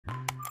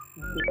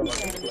Alright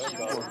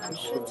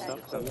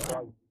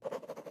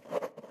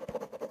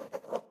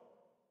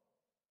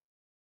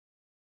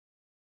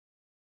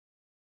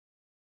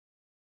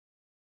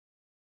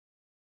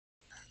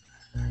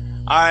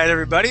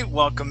everybody,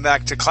 welcome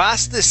back to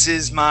class. This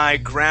is my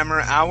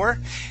grammar hour,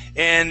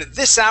 and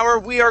this hour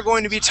we are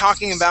going to be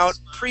talking about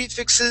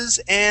prefixes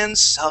and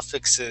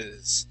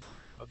suffixes.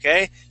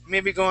 Okay, you may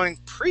be going,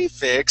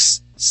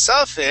 prefix,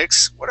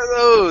 suffix, what are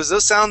those?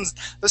 Those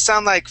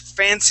sound like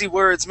fancy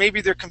words.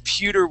 Maybe they're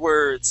computer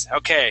words.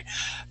 Okay,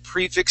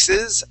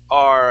 prefixes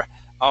are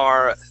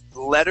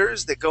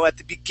letters that go at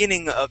the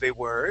beginning of a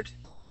word,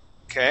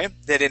 okay,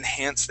 that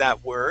enhance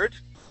that word,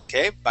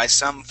 okay, by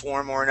some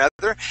form or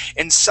another.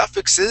 And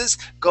suffixes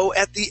go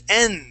at the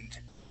end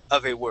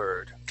of a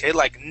word, okay,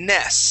 like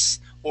ness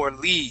or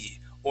lee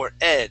or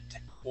ed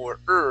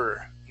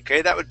or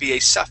okay, that would be a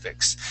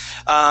suffix.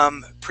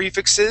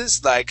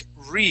 Prefixes like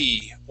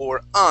re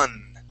or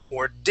un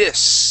or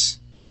dis.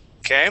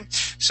 Okay,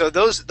 so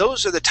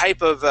those are the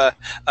type of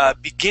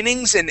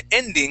beginnings and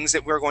endings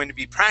that we're going to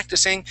be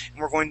practicing,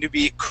 and we're going to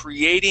be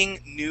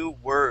creating new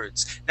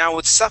words. Now,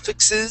 with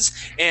suffixes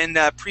and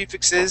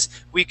prefixes,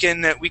 we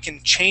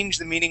can change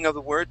the meaning of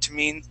the word to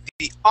mean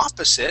the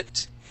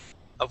opposite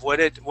of what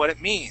it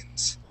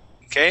means.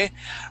 Okay,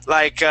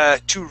 like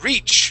to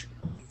reach.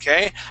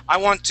 Okay, I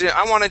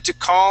wanted to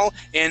call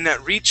and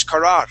reach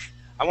Karar.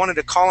 I wanted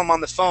to call him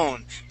on the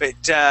phone,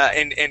 but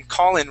and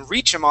call and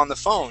reach him on the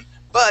phone.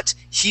 But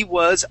he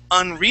was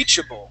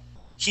unreachable.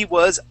 He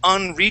was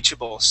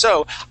unreachable.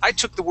 So I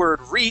took the word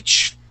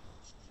reach,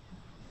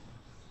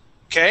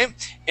 okay,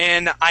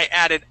 and I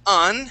added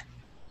un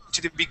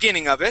to the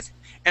beginning of it,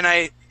 and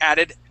I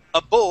added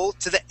able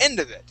to the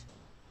end of it.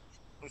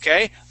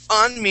 Okay,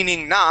 un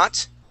meaning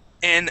not,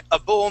 and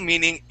able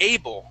meaning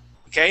able.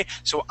 Okay,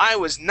 so I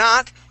was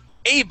not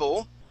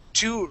able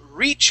to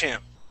reach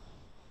him.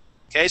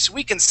 Okay, so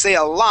we can say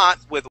a lot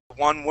with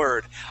one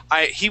word.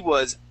 He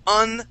was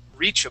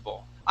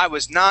unreachable. I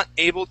was not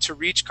able to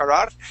reach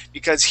Karar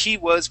because he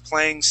was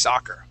playing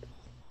soccer.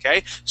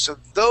 Okay, so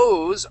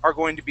those are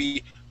going to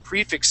be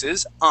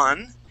prefixes,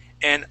 un,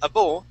 and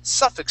able,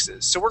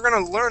 suffixes. So we're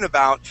going to learn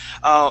about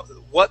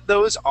what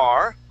those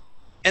are,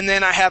 and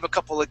then I have a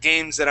couple of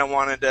games that I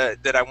wanted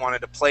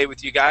to play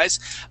with you guys,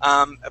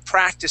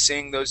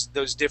 practicing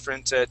those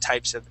different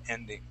types of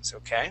endings.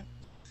 Okay.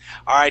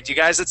 All right, you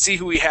guys, let's see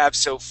who we have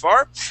so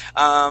far.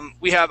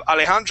 We have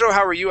Alejandro.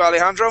 How are you,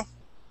 Alejandro?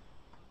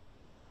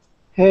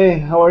 Hey,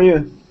 how are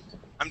you?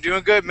 I'm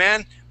doing good,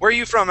 man. Where are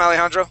you from,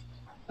 Alejandro?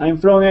 I'm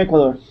from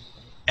Ecuador.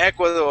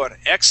 Ecuador.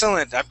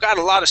 Excellent. I've got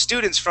a lot of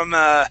students from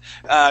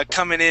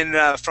coming in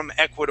from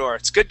Ecuador.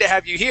 It's good to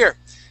have you here.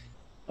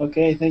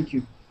 Okay, thank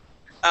you.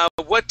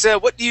 What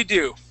do you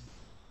do?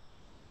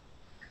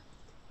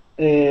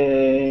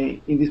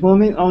 In this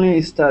moment, only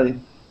study.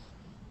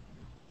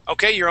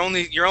 Okay, you're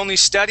only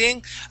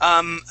studying.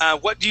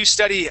 What do you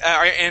study?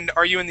 And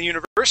are you in the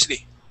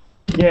university?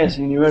 Yes,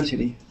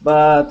 university.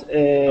 But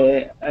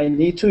I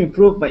need to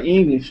improve my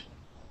English.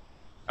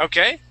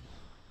 Okay.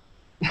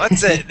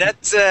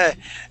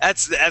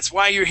 That's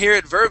why you're here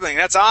at Verbling.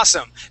 That's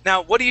awesome.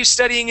 Now, what are you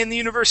studying in the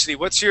university?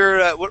 What's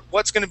your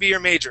what's going to be your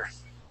major?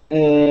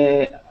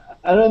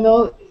 I don't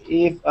know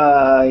if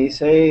I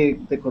say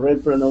the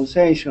correct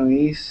pronunciation.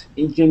 Is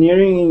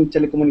engineering in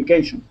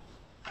telecommunication.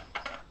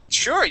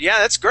 Sure. Yeah,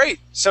 that's great.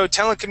 So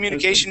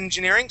telecommunication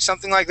engineering,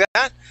 something like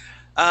that.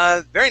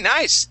 Very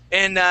nice.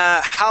 And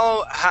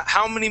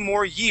how many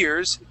more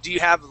years do you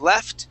have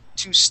left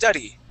to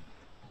study?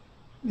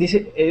 This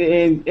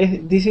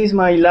is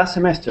my last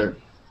semester.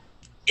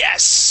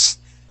 Yes,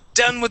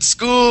 done with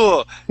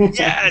school.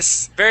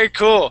 Yes, very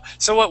cool.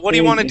 So what do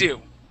you want to do?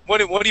 What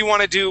do you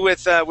want to do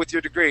with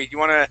your degree? You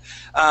want to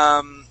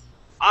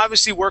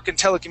obviously work in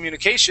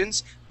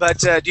telecommunications, but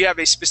do you have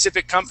a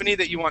specific company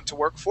that you want to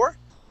work for?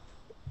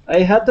 I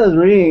had a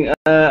dream.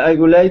 I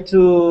would like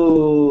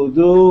to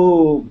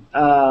do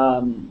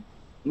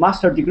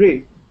master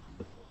degree.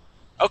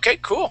 Okay,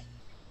 cool.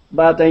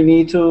 But I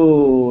need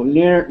to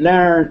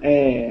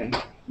learn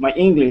my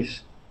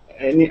English.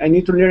 I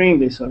need to learn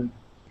English. Sorry.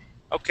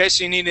 Okay,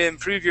 so you need to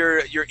improve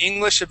your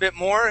English a bit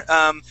more.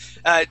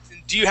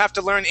 Do you have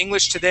to learn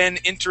English to then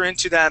enter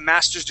into the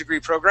master's degree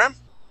program?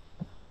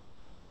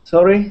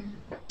 Sorry?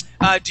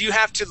 Do you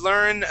have to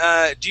learn,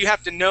 do you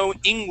have to know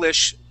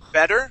English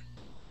better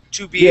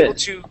to be able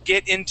to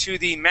get into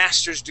the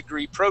master's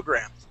degree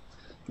program?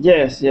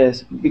 Yes.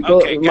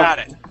 Because okay, got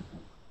it.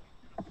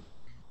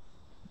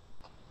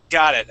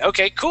 Got it.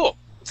 Okay, cool.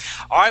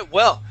 All right,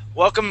 well,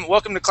 welcome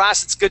to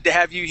class. It's good to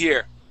have you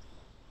here.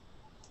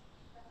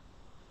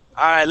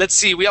 All right, let's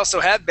see. We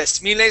also have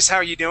Besmiles. How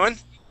are you doing?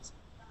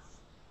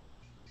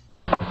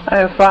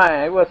 I'm fine.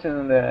 I was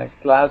in the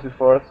class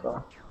before,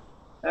 so.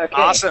 Okay.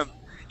 Awesome.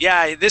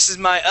 Yeah, this is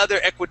my other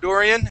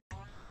Ecuadorian.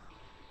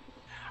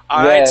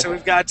 All right, so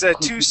we've got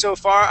 2 so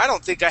far. I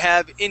don't think I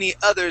have any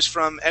others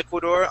from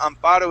Ecuador.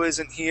 Amparo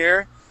isn't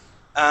here.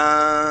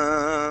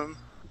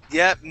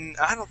 Yep,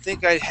 I don't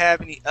think I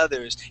have any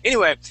others.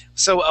 Anyway,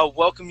 so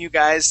welcome you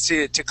guys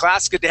to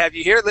class. Good to have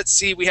you here. Let's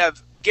see. We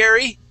have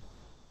Gary.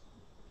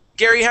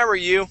 Gary, how are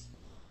you?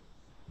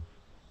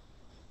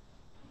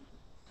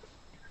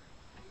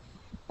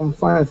 I'm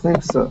fine,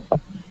 thanks, sir.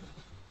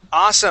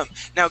 Awesome.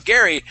 Now,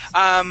 Gary,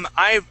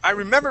 I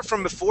remember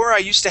from before I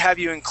used to have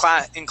you in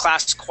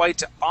class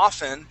quite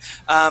often,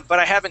 but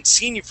I haven't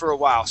seen you for a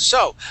while.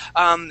 So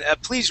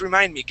please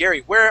remind me,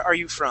 Gary, where are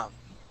you from?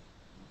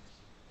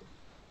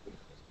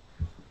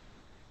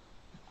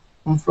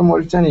 I'm from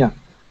Mauritania.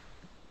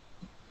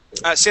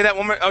 Say that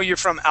one more. Oh, you're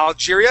from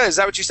Algeria. Is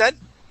that what you said?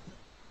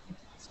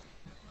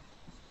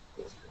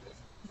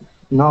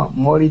 No,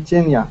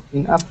 Mauritania,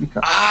 in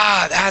Africa.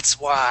 Ah, that's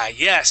why.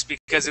 Yes,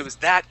 because it was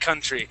that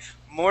country.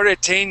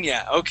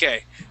 Mauritania.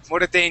 Okay,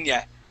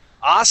 Mauritania.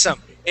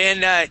 Awesome.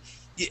 And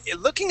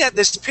looking at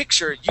this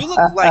picture, you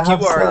look like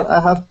you are... I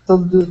have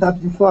told you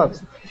that before.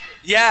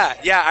 Yeah,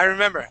 I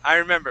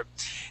remember.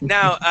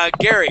 Now,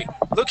 Gary,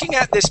 looking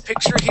at this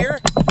picture here,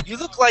 you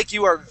look like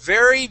you are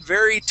very,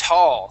 very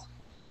tall.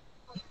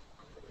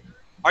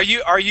 Are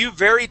you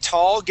very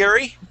tall,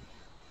 Gary?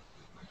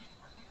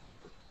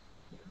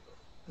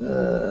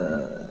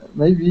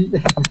 Maybe.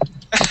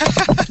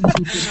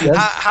 Yes.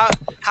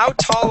 How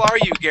tall are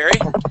you, Gary?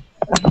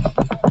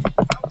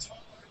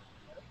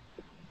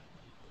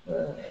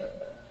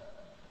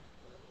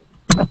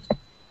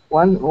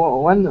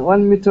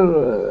 1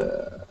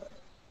 meter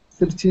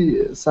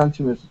 30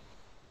 centimeters.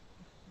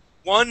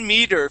 1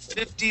 meter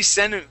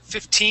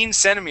 15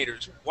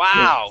 centimeters.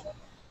 Wow.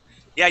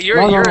 Yeah, you're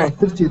No,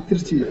 30.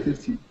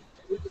 30?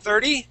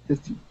 30.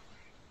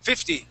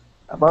 50.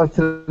 About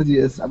 30,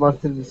 yes, about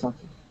 30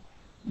 something.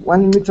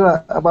 1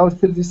 meter, about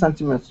 30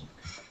 centimeters.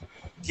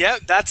 Yeah,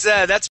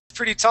 that's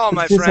pretty tall,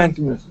 my 50 friend.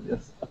 centimeters,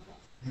 yes.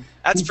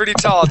 That's pretty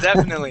tall,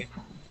 definitely.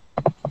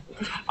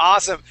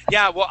 Awesome.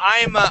 Yeah, well,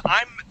 I'm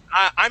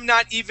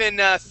not even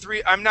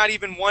I'm not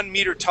even 1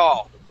 meter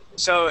tall.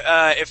 So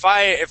if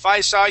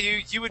I saw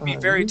you, you would be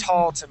very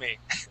tall to me.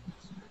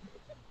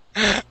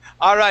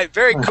 All right,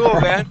 very cool,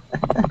 man.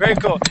 Very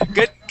cool.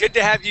 Good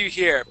to have you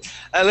here.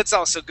 Let's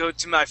also go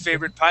to my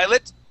favorite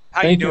pilot.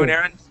 How you doing,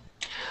 Aaron?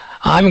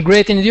 I'm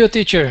great, and you,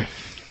 teacher?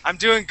 I'm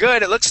doing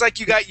good. It looks like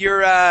you got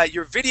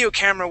your video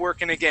camera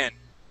working again.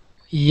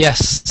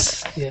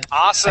 Yes. Yeah.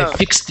 Awesome. I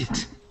fixed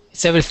it.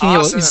 It's everything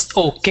Awesome. is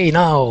okay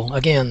now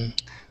again.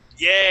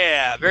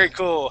 Yeah, very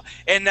cool.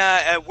 And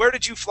where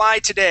did you fly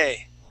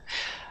today?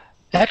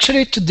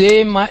 Actually,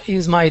 today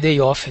is my day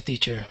off,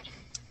 teacher.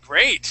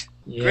 Great.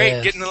 Yes.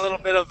 Great. Getting a little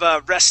bit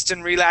of rest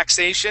and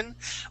relaxation.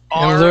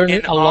 And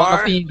learning a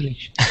lot of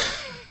English.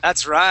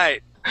 That's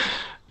right.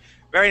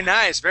 Very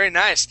nice, very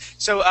nice.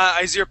 So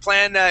is your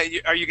plan,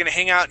 are you going to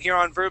hang out here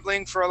on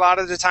Verbling for a lot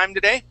of the time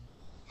today?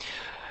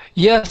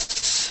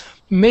 Yes,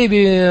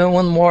 maybe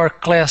one more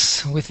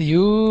class with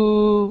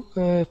you.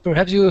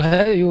 Perhaps you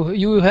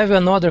have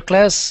another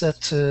class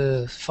at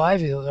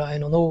 5. I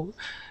don't know.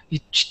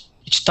 Each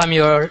time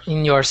you're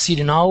in your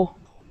city now.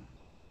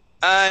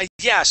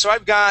 Yeah, so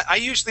I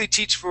usually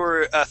teach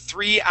for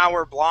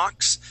 3-hour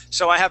blocks.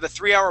 So I have a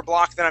 3-hour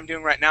block that I'm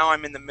doing right now.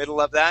 I'm in the middle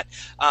of that.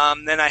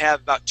 Then I have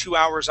about 2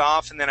 hours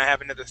off, and then I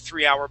have another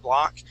 3-hour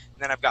block.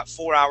 And then I've got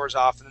 4 hours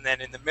off, and then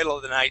in the middle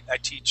of the night I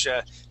teach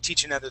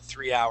another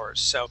 3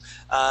 hours. So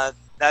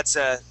that's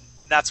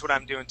what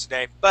I'm doing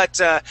today.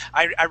 But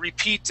I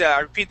repeat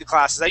the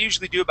classes. I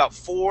usually do about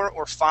 4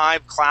 or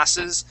 5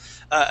 classes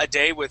a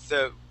day with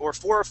or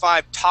 4 or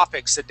 5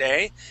 topics a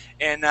day,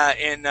 and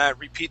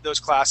repeat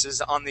those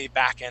classes on the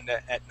back end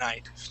at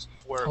night.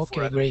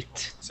 Okay, great.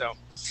 People. So,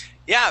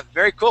 yeah,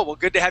 very cool. Well,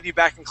 good to have you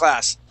back in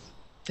class.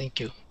 Thank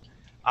you.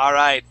 All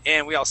right,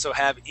 and we also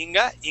have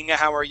Inga. Inga,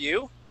 how are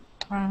you?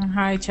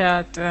 Hi,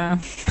 Chad.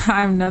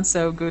 I'm not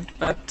so good,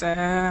 but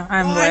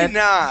I'm Why glad.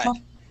 not?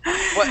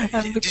 What,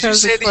 did you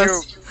say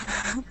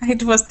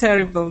it was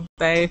terrible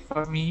day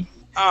for me.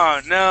 Oh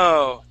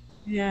no!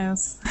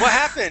 Yes. What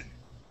happened?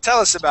 Tell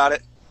us about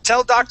it.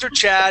 Tell Dr.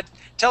 Chad.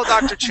 Tell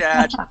Dr.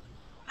 Chad.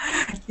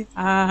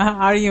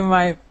 Are you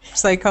my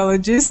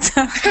psychologist?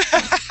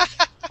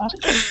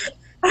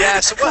 Yeah.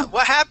 So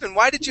what happened?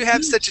 Why did you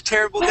have such a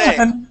terrible day?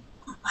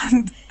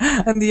 And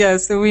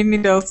yes, we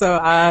need also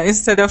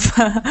instead of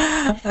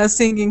a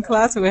singing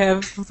class, we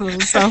have some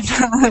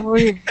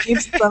we need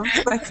some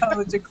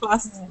psychology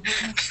classes.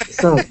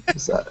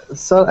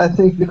 So I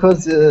think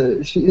because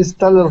she is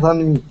taller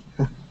than me.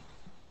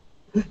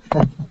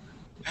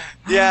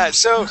 Yeah.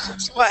 So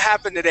what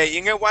happened today,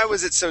 Inga? Why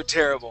was it so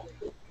terrible?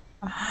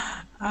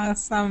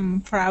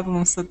 Some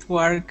problems at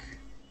work.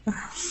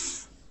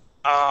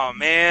 Oh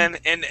man!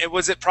 And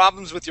was it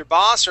problems with your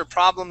boss or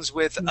problems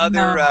with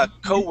other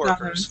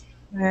co-workers?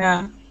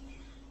 Yeah.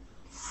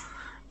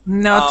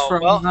 Not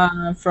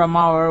from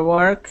our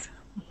work.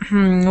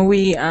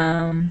 We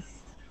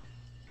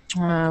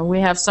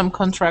have some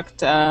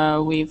contract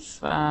with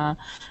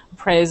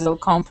appraisal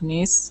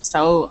companies.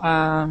 So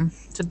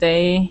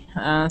today,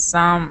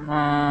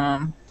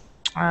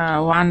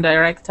 one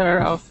director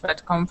of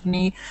that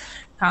company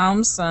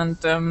comes, and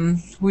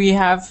we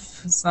had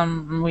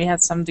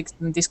some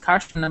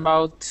discussion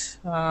about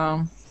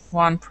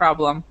one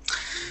problem.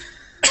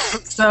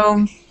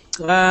 So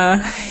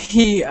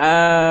he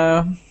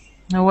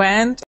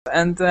went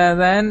and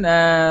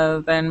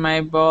then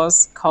my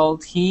boss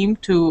called him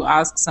to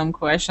ask some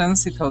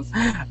questions. He told,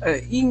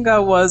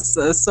 Inga was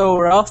so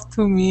rough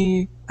to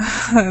me,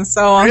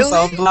 so on,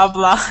 so Really? blah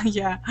blah.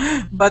 Yeah,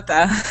 but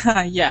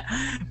yeah,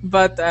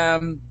 but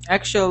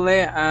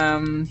actually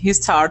he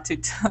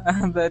started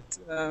that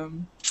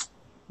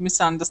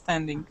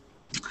misunderstanding.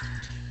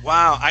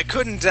 Wow, I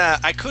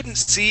couldn't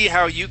see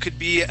how you could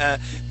be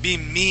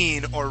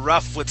mean or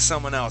rough with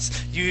someone else.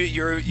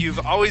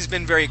 You've always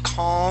been very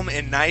calm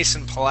and nice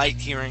and polite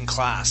here in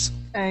class.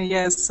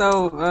 Yes,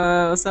 so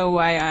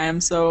why I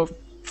am so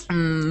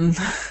mm,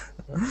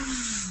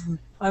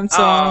 I'm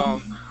so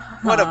Oh,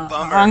 what a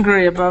bummer.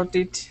 angry about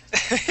it.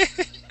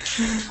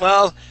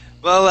 Well,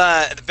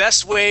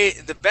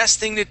 the best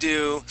thing to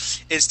do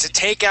is to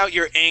take out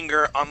your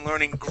anger on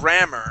learning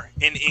grammar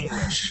in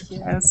English.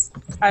 Yes,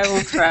 I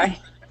will try.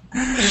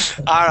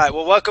 All right.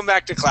 Well, welcome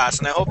back to class,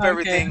 and I hope Okay,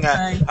 everything.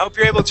 thanks. I hope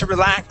you're able to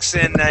relax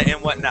and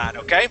whatnot.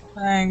 Okay.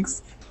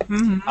 Thanks.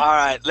 Mhm. All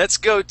right. Let's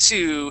go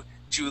to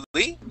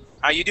Julie.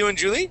 How you doing,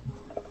 Julie?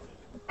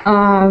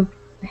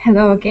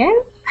 Hello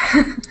again.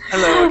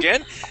 Hello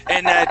again.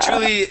 And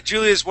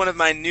Julie is one of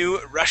my new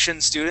Russian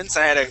students.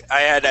 I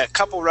had a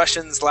couple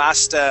Russians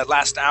last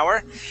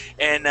hour,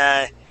 and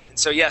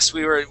so yes,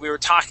 we were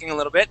talking a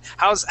little bit.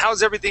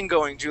 How's everything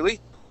going, Julie?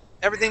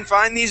 Everything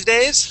fine these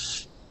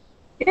days?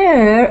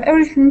 Yeah,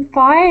 everything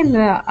fine.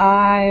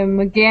 I'm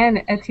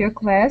again at your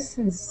class,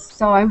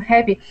 so I'm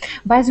happy.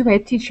 By the way,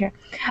 teacher,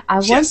 I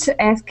want Yes. to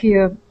ask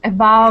you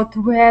about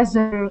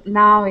weather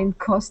now in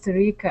Costa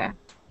Rica.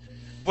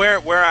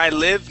 Where I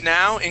live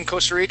now in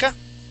Costa Rica?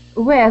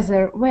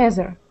 Weather.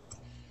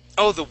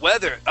 Oh, the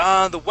weather.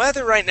 The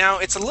weather right now,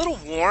 it's a little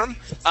warm.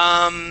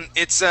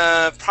 It's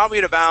probably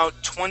at about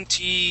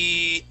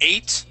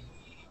 28,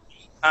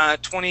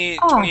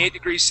 28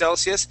 degrees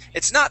Celsius.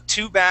 It's not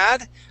too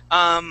bad.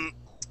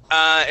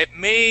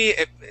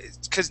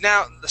 Because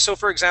now, so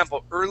for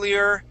example,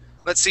 earlier,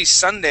 let's see,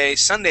 Sunday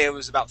it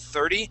was about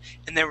 30,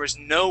 and there was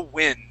no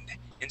wind,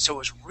 and so it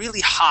was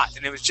really hot,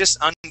 and it was just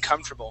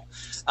uncomfortable.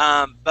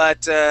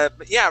 But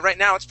yeah, right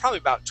now it's probably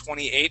about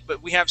 28,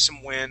 but we have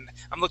some wind.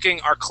 I'm looking,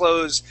 our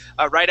clothes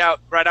right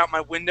out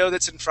my window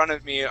that's in front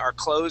of me. Our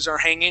clothes are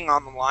hanging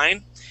on the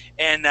line,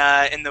 and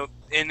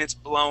it's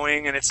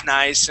blowing, and it's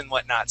nice and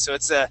whatnot. So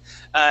it's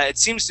it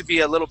seems to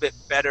be a little bit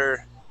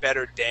better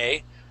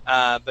day.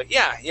 But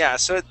yeah,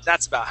 so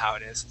that's about how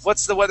it is.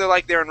 What's the weather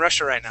like there in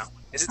Russia right now?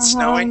 Is it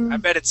snowing? I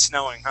bet it's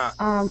snowing,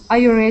 huh? Are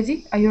you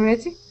ready?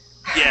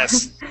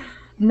 Yes.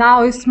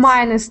 Now it's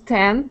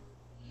 -10.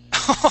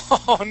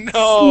 Oh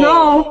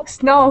no!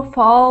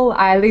 Snowfall.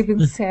 I live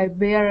in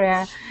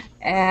Siberia,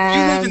 and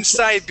You live in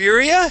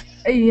Siberia?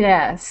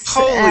 yes.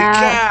 Holy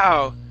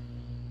cow!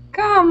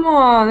 Come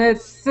on,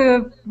 it's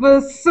a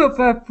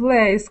super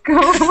place. Come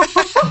on.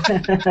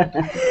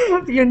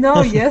 You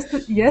know,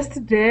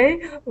 yesterday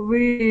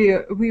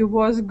we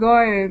was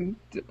going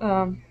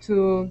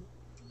to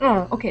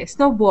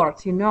snowboard.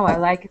 You know, I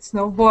like it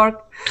snowboard.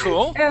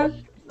 Cool.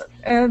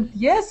 And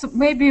yes,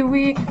 maybe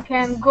we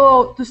can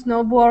go to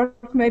snowboard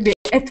maybe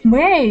at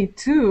May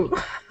too.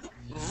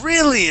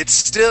 Really?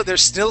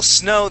 There's still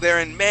snow there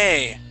in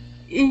May.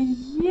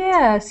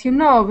 Yes, you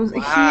know, Wow.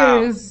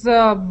 here is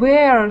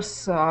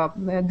bears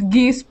and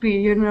geese,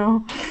 you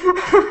know.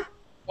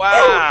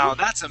 Wow,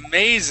 that's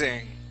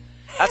amazing.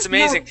 That's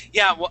amazing.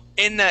 Yeah, well,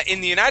 in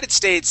the United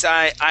States,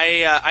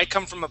 I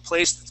come from a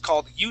place that's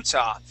called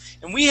Utah,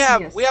 and we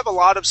have a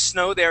lot of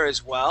snow there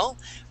as well,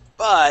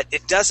 but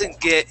it doesn't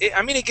get.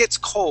 I mean, it gets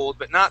cold,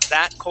 but not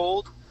that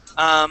cold.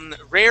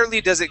 Rarely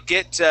does it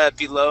get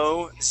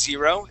below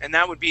 0, and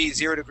that would be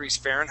 0 degrees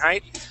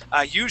Fahrenheit.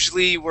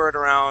 Usually, we're at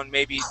around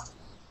maybe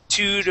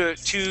 2 to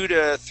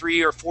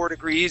 3 or 4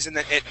 degrees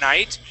at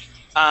night,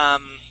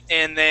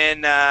 and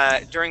then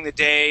during the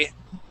day,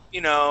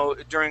 you know,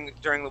 during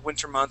the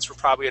winter months, we're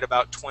probably at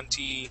about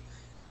 20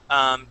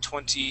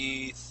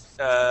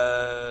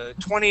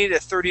 to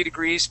 30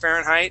 degrees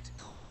Fahrenheit,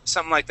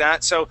 something like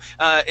that. So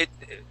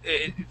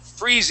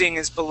freezing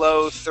is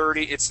below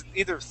 30. It's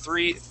either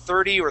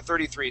 30 or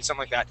 33,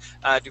 something like that,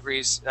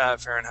 degrees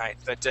Fahrenheit.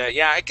 But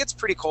yeah, it gets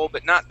pretty cold,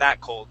 but not that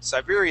cold.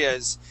 Siberia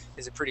is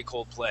a pretty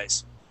cold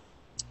place.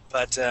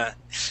 But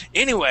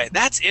anyway,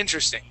 that's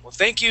interesting. Well,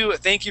 thank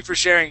you for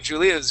sharing,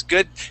 Julie. It was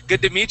good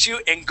to meet you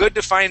and good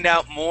to find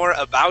out more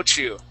about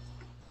you.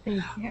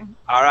 Thank you.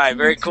 All right,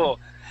 very cool.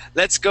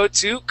 Let's go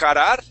to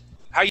Karar.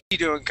 How you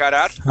doing,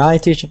 Karar? Hi,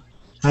 teacher.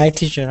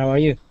 How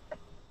are you?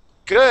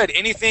 Good.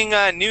 Anything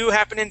new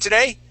happening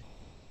today?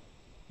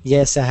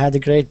 Yes, I had a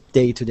great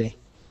day today.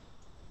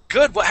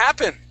 Good. What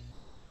happened?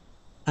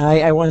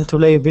 I went to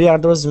play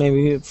billiards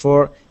maybe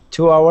for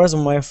 2 hours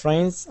with my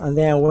friends, and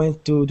then I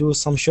went to do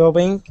some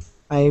shopping.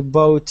 I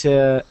bought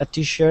a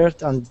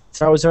t-shirt and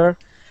trouser,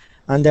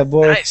 and I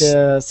bought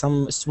Nice. some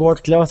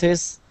sport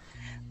clothes.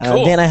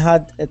 Cool. Then I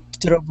had a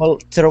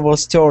terrible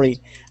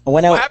story. When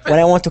What I happened? when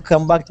I want to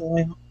come back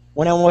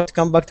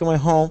to my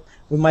home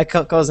with my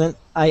cousin,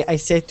 I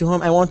said to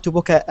him, I want to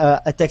book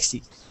a taxi.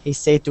 He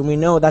said to me,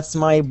 no, that's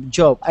my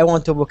job. I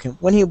want to book him.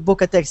 When he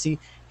book a taxi,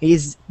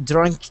 he's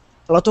drunk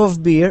a lot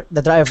of beer,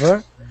 the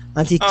driver,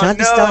 and he Oh, can't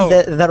no. stand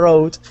the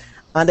road.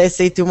 And I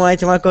say to my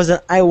cousin,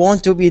 I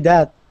want to be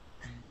that.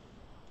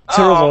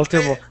 Terrible, Oh,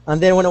 terrible. man. And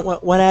then when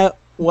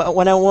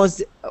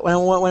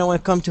I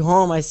come to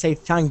home, I say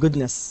thank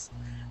goodness,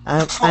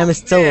 I'm Oh,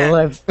 still man.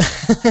 alive.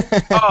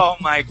 Oh,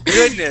 my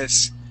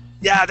goodness.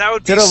 Yeah, that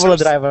would be Terrible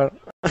so... driver.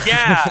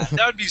 Yeah,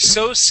 that would be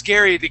so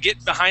scary to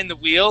get behind the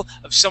wheel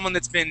of someone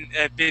that's been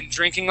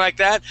drinking like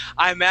that.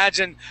 I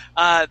imagine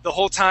the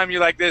whole time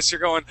you're like this,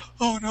 you're going,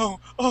 oh no,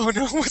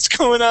 what's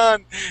going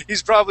on?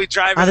 He's probably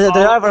driving. And the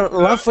all driver over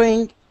the-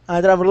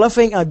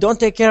 laughing, and don't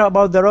take care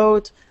about the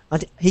road,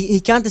 and he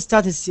can't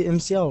start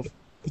himself.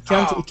 He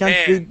can't Oh,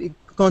 be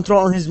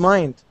control on his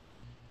mind.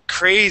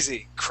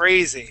 Crazy.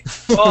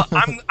 Well,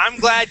 I'm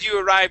glad you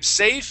arrived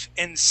safe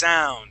and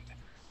sound.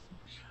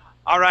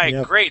 All right,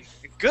 Yep. great.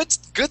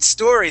 Good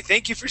story.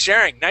 Thank you for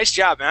sharing. Nice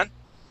job, man.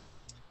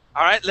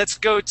 All right, let's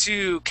go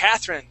to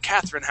Catherine.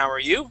 Catherine, how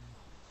are you?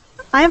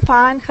 I'm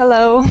fine.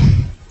 Hello.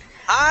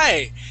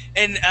 Hi.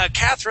 And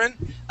Catherine,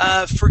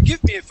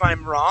 forgive me if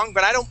I'm wrong,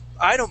 but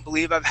I don't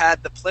believe I've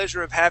had the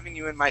pleasure of having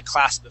you in my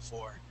class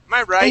before. Am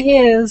I right?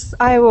 Yes,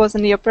 I was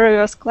in your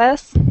previous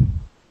class.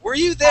 Were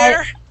you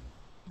there?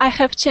 I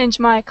have changed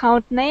my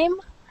account name.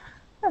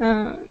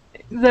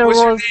 There What's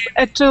your was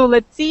a tool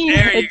at T.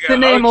 There you It's go. the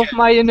name of Okay.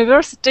 my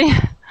university.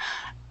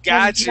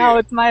 Got And you. now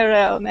it's my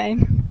real name.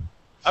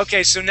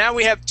 Okay, so now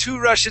we have two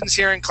Russians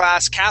here in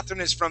class.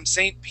 Catherine is from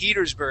St.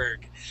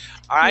 Petersburg.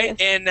 All right,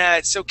 Yes.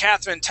 and so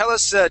Catherine, tell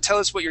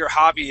us what your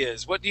hobby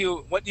is. What do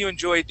you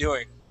enjoy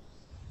doing?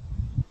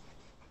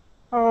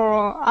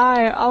 Oh,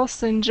 I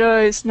also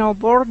enjoy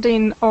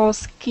snowboarding or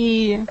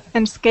ski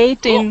and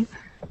skating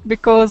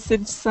because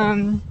it's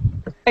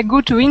a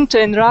good winter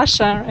in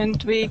Russia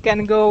and we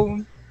can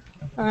go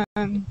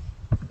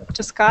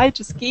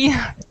to ski.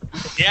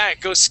 Yeah,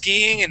 go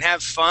skiing and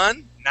have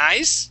fun.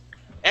 Nice,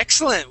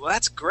 excellent. Well,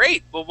 that's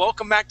great. Well,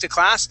 welcome back to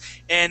class.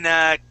 And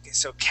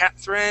so,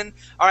 Catherine.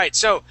 All right,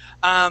 so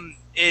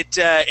it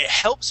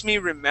helps me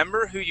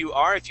remember who you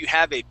are if you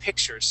have a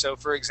picture. So,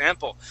 for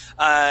example,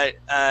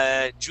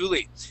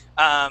 Julie.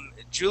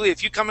 Julie,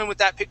 if you come in with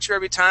that picture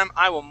every time,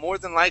 I will more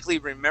than likely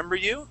remember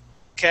you.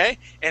 Okay,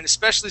 and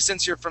especially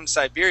since you're from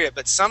Siberia.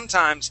 But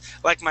sometimes,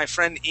 like my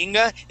friend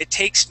Inga, it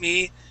takes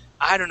me,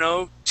 I don't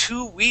know,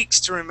 2 weeks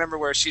to remember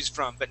where she's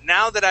from. But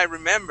now that I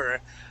remember,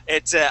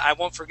 I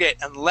won't forget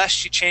unless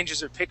she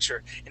changes her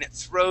picture, and it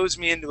throws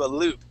me into a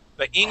loop.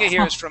 But Inga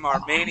here is from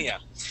Armenia,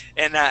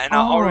 and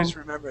I'll always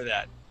remember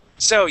that.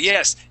 So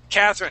yes,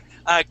 Catherine,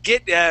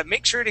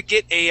 make sure to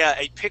get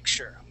a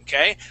picture,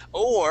 okay?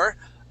 Or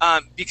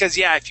because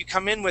if you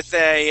come in with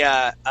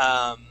the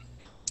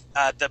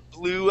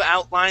blue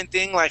outline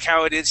thing like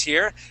how it is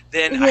here,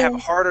 then I have a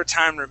harder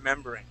time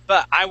remembering.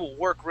 But I will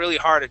work really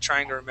hard at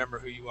trying to remember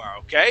who you are,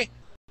 okay?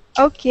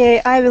 Okay,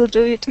 I will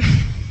do it.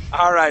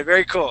 All right,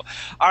 very cool.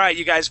 All right,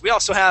 you guys, we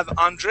also have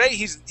Andre.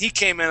 He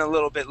came in a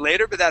little bit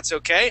later, but that's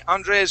okay.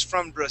 Andre is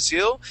from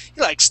Brazil.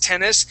 He likes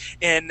tennis,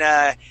 and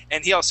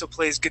he also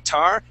plays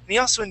guitar, and he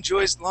also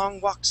enjoys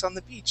long walks on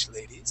the beach,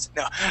 ladies.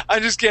 No,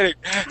 I'm just kidding.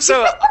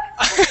 So,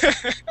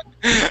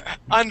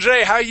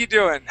 Andre, how you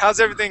doing? How's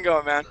everything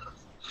going, man?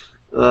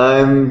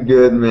 I'm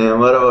good, man.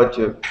 What about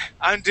you?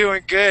 I'm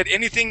doing good.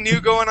 Anything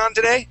new going on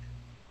today?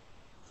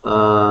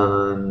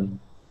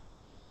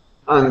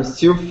 I'm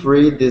still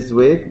free this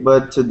week,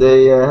 but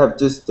today I have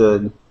to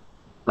study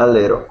a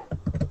little.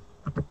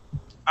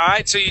 All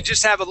right, so you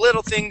just have a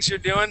little things you're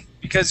doing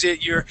because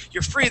you're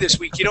free this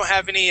week. You don't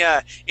have any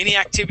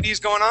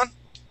activities going on?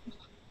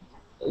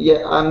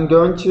 Yeah, I'm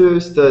going to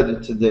study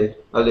today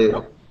a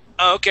little.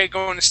 Oh, okay,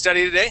 going to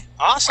study today.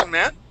 Awesome,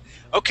 man.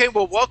 Okay,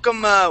 well,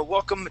 welcome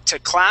to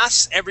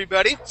class,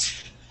 everybody.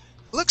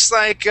 Looks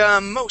like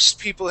most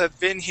people have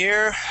been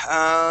here.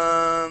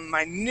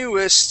 My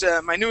newest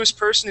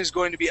person is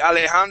going to be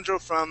Alejandro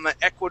from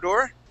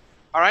Ecuador.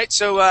 All right,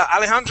 so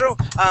Alejandro,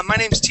 my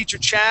name is Teacher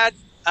Chad.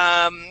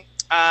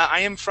 I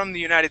am from the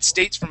United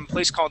States, from a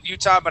place called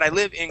Utah, but I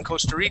live in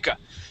Costa Rica.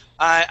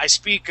 I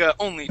speak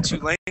only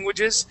 2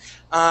 languages,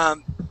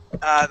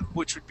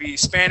 which would be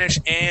Spanish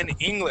and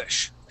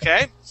English.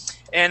 Okay,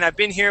 and I've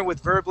been here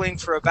with Verbling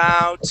for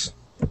about,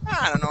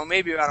 I don't know,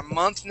 maybe about a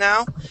month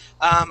now.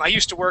 I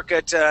used to work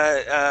at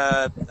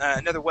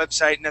another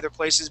website and other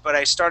places, but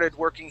I started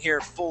working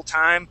here full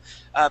time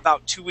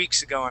about 2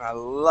 weeks ago, and I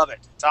love it.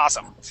 It's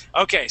awesome.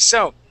 Okay,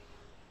 so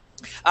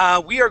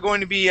we are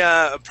going to be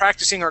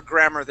practicing our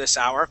grammar this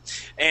hour,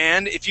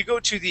 and if you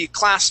go to the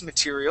class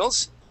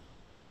materials,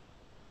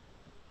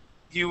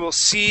 you will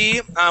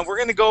see we're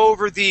going to go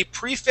over the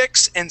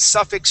prefix and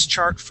suffix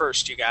chart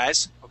first, you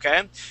guys.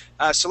 Okay,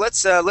 so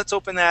let's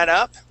open that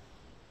up.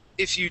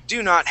 If you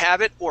do not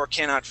have it or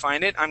cannot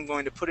find it, I'm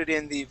going to put it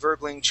in the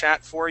Verbling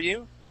chat for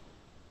you.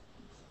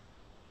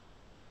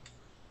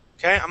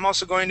 Okay, I'm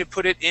also going to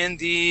put it in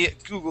the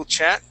Google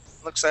chat.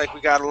 Looks like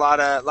we got a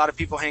lot of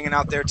people hanging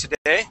out there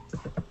today.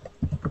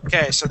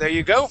 Okay, so there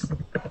you go.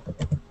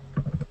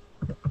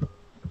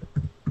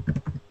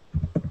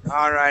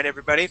 All right,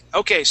 everybody.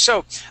 Okay,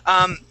 so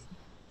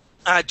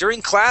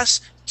during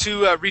class,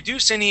 to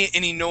reduce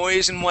any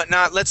noise and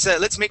whatnot,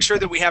 let's make sure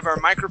that we have our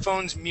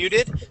microphones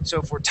muted.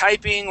 So if we're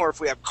typing or if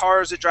we have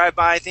cars that drive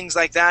by, things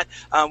like that,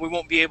 we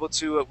won't be able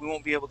to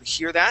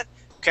hear that.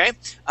 Okay,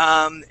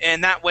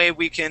 and that way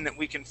we can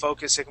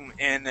focus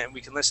and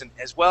we can listen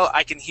as well.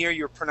 I can hear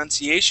your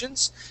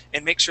pronunciations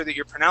and make sure that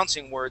you're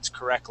pronouncing words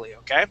correctly.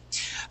 Okay,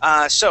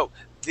 so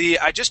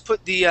I just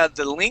put the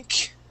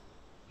link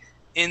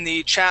in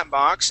the chat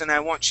box, and I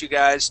want you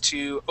guys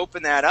to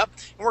open that up,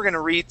 and we're going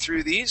to read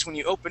through these. When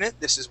you open it,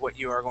 this is what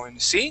you are going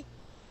to see.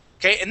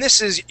 Okay, and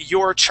this is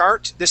your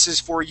chart. This is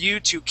for you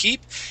to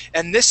keep,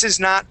 and this is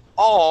not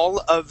all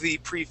of the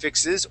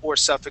prefixes or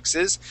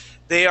suffixes.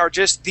 They are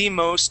just the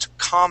most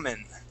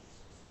common.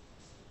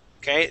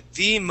 Okay,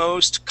 the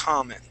most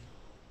common.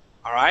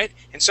 All right,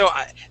 and so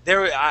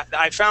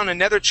I found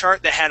another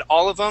chart that had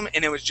all of them,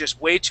 and it was just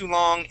way too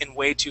long and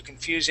way too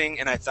confusing,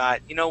 and I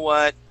thought, you know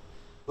what?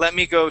 Let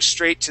me go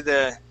straight to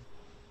the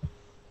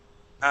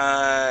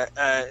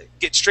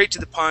get straight to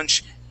the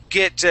punch.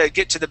 Get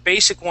to the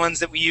basic ones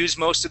that we use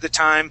most of the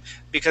time,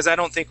 because I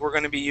don't think we're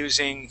going to be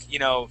using, you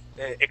know,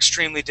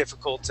 extremely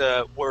difficult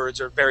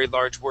words or very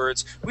large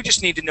words. We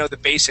just need to know the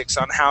basics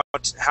on how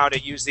to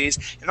use these,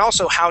 and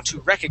also how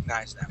to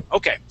recognize them.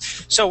 Okay,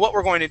 so what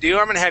we're going to do,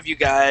 I'm going to have you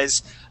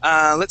guys,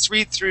 let's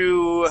read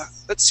through,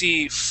 let's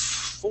see,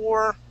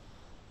 4.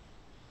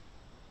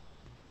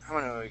 How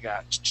many we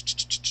got?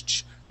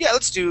 Yeah,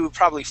 let's do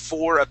probably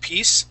 4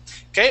 apiece.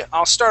 Okay,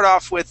 I'll start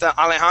off with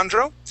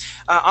Alejandro.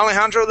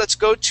 Alejandro, let's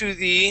go to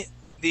the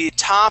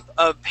top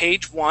of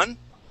page 1.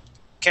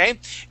 Okay,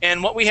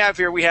 and what we have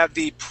here, we have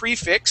the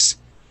prefix,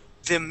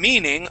 the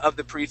meaning of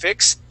the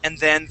prefix, and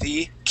then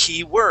the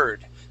key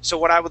word. So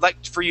what I would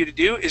like for you to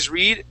do is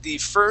read the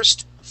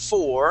first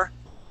 4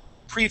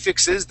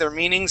 prefixes, their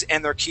meanings,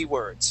 and their key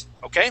words.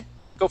 Okay,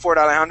 go for it,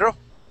 Alejandro.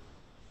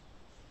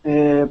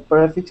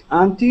 Prefix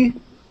anti,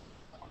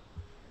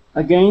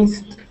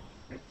 against,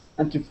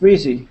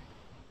 antifreeze.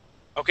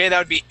 Okay, that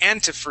would be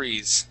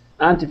antifreeze.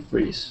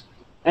 Antifreeze.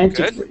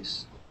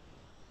 Antifreeze.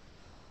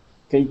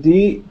 Okay,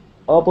 the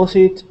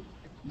opposite,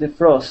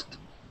 defrost.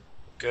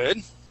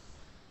 Good.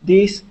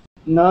 This,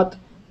 not,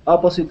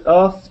 opposite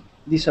of,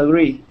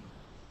 disagree.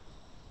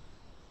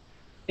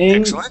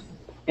 Excellent.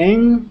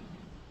 En,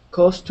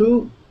 cause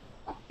to,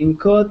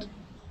 encode,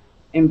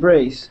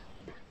 embrace.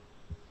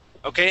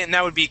 Okay, and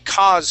that would be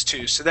cause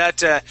to. So that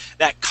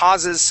that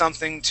causes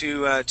something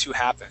to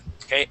happen.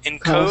 Okay,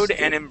 encode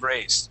and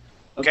embrace.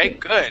 Okay,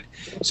 good.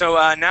 So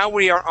now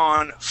we are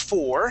on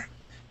 4,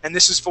 and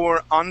this is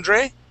for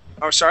Andre.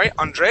 Oh, sorry,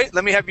 Andre.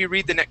 Let me have you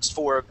read the next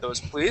 4 of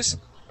those, please.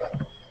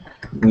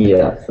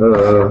 Yeah.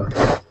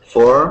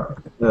 4,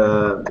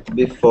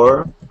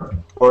 before,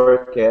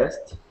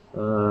 forecast,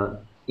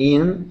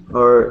 in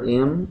or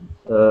in,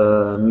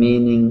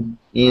 meaning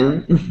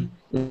in,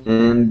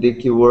 and the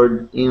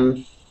keyword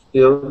in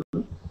field,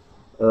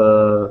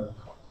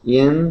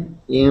 in,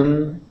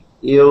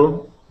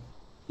 ill,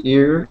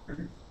 ear,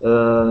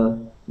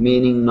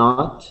 meaning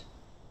not.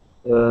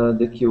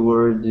 The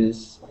keyword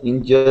is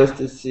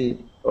injustice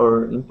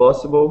or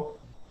impossible.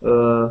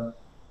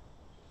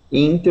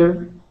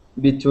 Inter,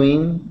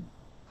 between,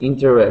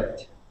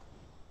 interact.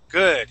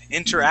 Good.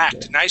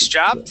 Interact. Nice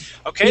job.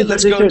 Okay,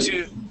 let's go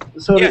to...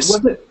 Sorry, yes.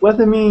 What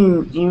do you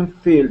mean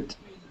infield?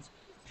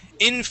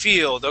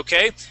 Infield,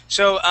 okay.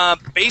 So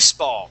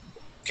baseball,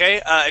 okay.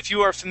 If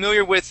you are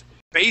familiar with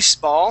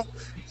baseball,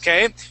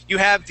 okay, you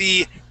have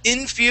the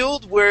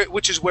infield,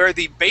 which is where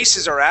the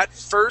bases are at,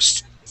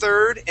 first,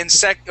 second,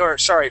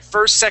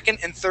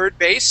 and third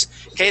base.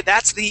 Okay,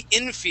 that's the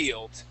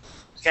infield.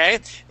 Okay,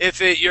 if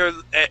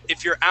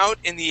you're out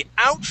in the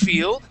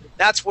outfield,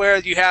 that's where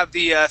you have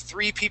the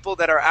 3 people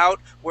that are out,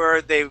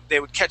 where they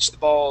would catch the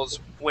balls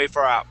way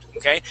far out.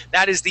 Okay,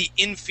 that is the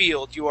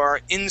infield. You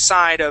are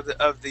inside of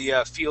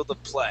the field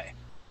of play.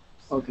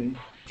 Okay.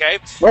 Okay.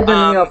 What's the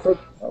meaning of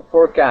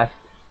forecast?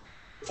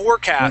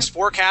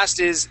 Forecast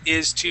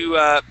is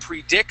to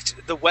predict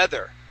the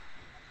weather.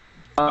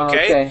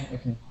 Okay?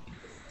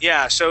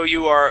 Yeah, so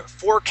you are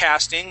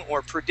forecasting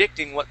or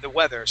predicting what the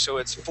weather. So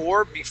it's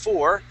for,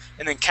 before,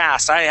 and then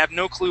cast. I have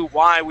no clue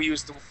why we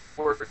use the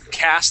word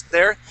cast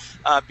there,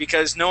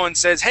 because no one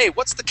says, "Hey,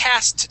 what's the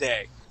cast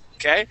today?"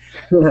 Okay?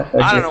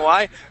 I don't know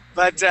why,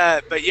 but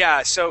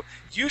yeah. So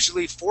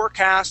usually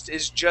forecast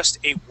is just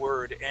a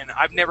word, and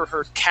I've never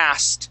heard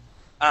cast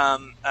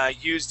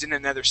used in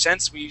another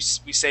sense. We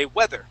say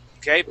weather.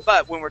 Okay,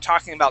 but when we're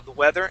talking about the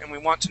weather and we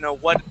want to know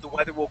what the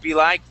weather will be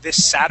like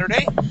this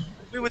Saturday,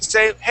 we would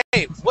say,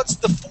 "Hey, what's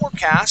the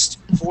forecast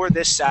for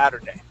this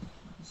Saturday?"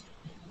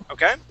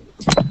 Okay.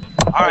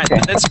 All right.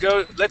 Okay. Let's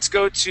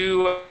go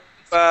to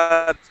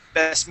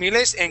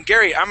Besmiles and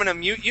Gary. I'm going to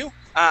mute you.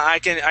 I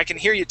can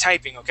hear you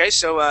typing. Okay,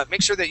 so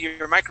make sure that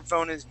your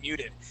microphone is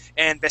muted.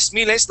 And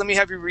Besmiles, let me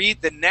have you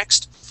read the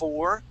next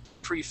 4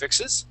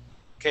 prefixes.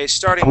 Okay,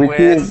 starting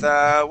with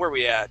where are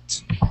we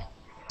at?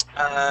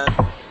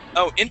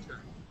 Inter.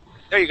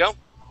 There you go.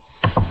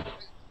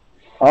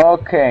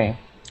 Okay.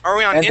 Are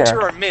we on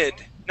inter or mid?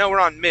 No, we're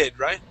on mid,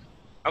 right?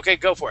 Okay,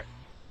 go for it.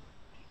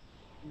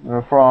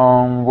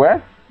 From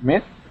where?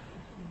 Mid?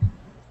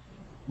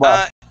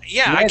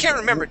 Yeah, I can't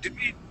remember.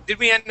 Did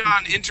we end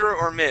on inter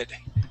or mid?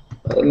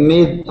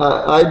 Mid.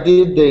 I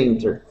did the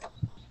inter.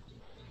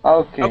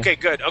 Okay. Okay,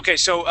 good. Okay,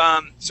 so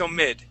so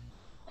mid.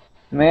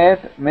 Mid,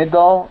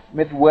 middle,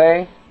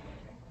 midway,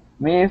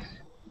 miss,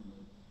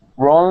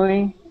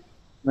 wrongly,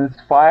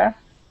 misfire,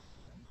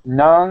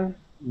 none,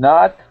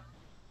 not,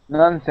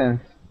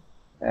 nonsense,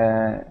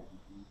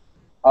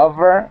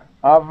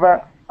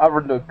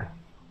 overlook.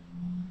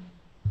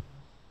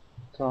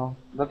 So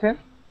that's it.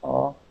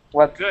 Or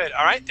what? Good.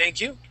 All right, thank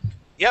you.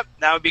 Yep,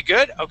 that would be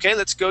good. Okay,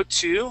 let's go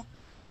to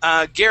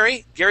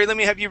Gary. Gary, let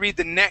me have you read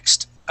the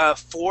next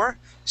 4,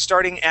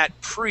 starting at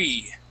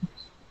pre.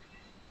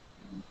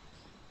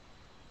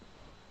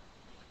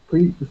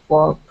 Pre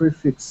before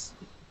prefix.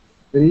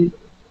 Re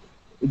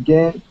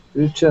again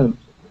return.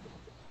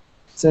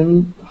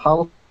 Semi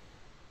half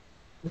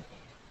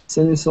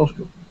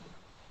semicircle.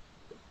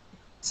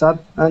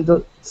 Sub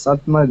under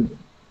submarine.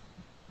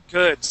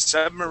 Good.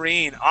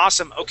 Submarine.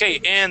 Awesome.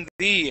 Okay, and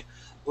the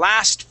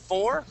last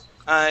 4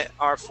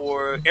 are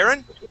for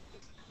Aaron.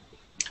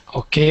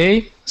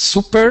 Okay,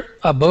 super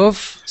above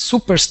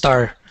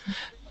superstar.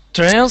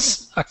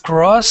 Trans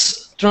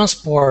across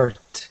transport.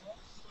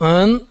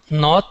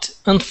 Not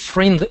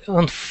unfriendly.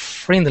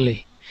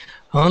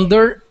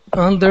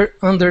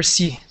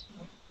 Undersea.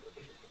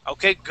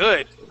 Okay,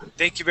 good.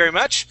 Thank you very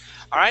much.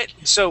 All right,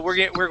 so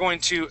we're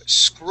going to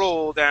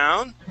scroll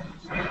down.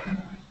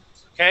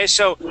 Okay,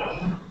 so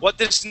what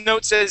this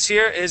note says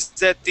here is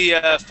that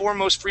the 4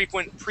 most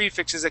frequent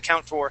prefixes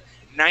account for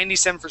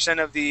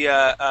 97% of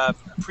the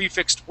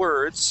prefixed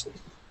words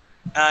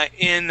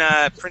in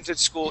printed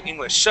school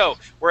English. So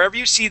wherever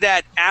you see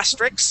that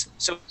asterisk,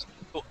 so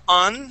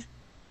un,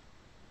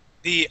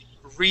 the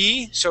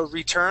re, so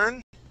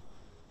return,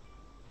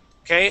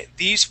 okay,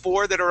 these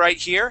 4 that are right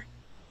here,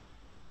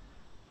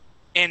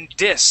 and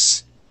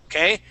dis,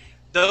 okay,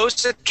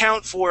 those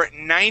account for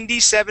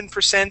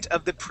 97%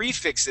 of the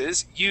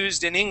prefixes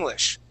used in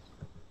English.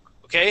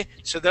 Okay,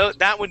 so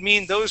that would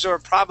mean those are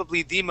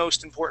probably the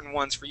most important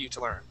ones for you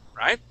to learn,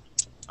 right?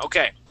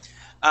 Okay,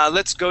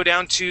 let's go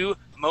down to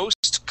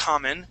most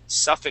common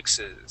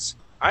suffixes.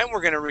 All right,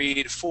 we're going to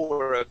read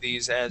 4 of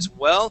these as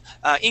well.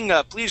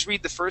 Inga, please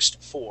read the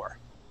first 4.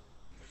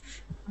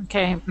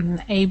 Okay,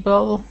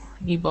 able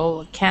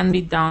can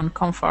be done,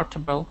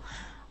 comfortable.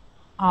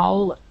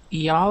 All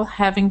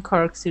having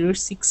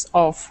characteristics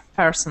of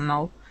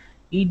personal,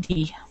 ed,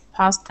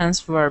 past tense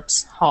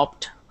verbs,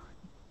 hopped,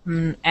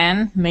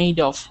 and made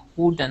of,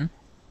 wooden.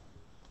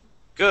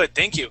 Good,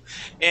 thank you.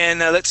 And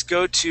let's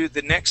go to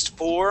the next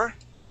 4.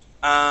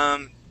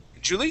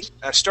 Julie,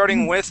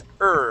 starting with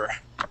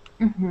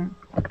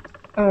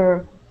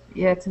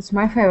Yes, it's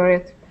my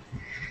favorite.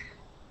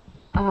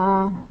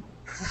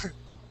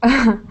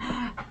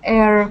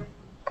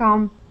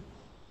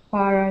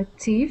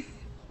 Comparative.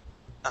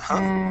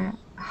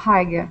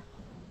 Higher.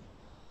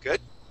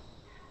 Good.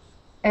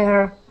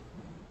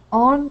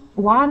 On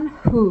one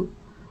who,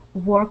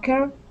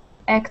 worker,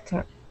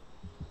 actor.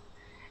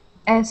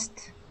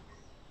 Est,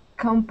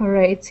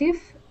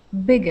 comparative,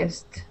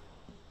 biggest.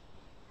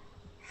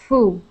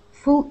 Full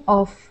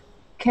of,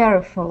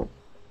 careful.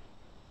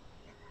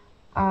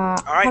 All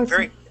right,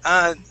 very.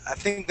 I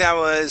think that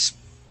was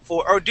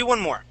 4. Or do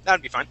one more. That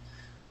would be fine.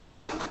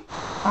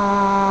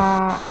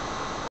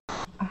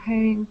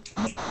 Having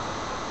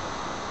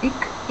ick,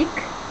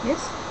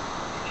 yes?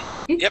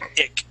 Ick. Yep,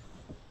 ick.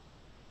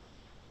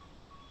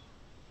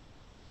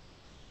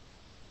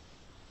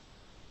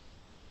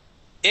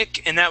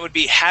 Ick, and that would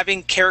be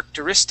having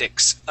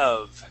characteristics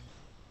of.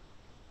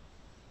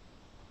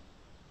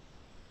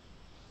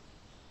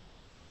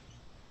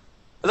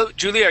 Hello,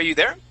 Julie, are you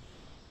there?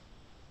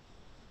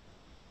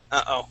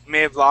 Uh-oh,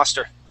 may have lost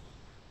her.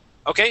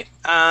 Okay,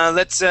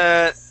 let's,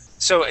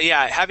 so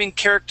yeah, having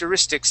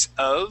characteristics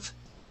of,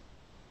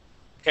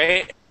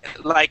 okay,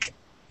 like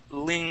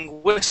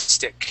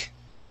linguistic,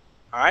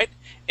 all right?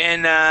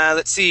 And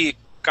let's see,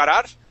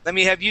 Karar, let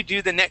me have you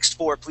do the next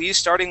 4, please,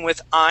 starting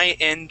with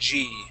ing.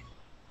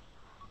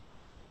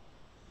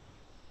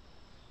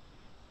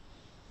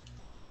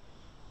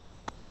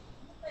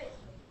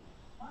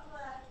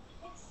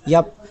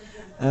 Yep.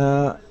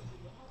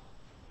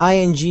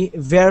 Ing,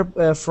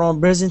 verb from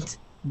present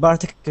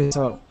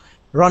participle,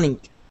 running.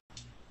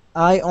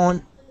 I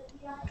on,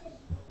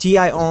 ti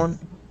on,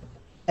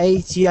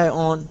 ati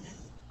on,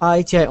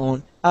 iti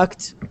on,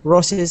 act,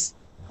 process,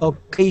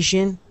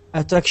 occasion,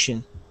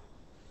 attraction.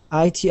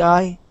 Iti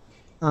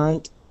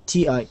and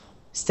ti,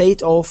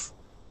 state of,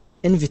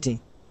 inviting.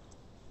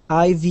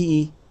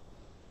 Ive,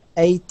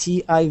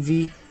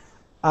 ativ,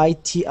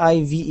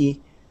 itive,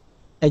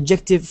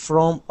 adjective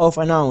from of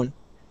a noun.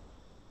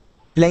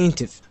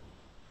 Plaintive.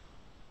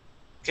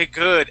 Okay,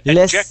 good.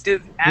 Less,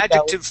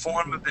 adjective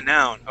form of the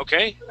noun.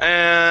 Okay,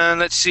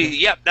 and let's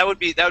see. Yep, that would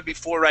be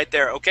 4 right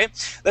there. Okay,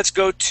 let's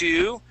go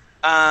to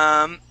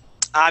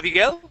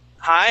Abigail.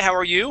 Hi, how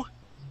are you?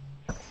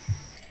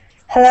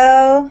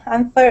 Hello,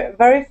 I'm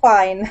very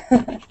fine.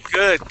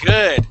 Good.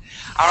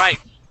 All right,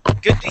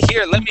 good to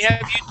hear. Let me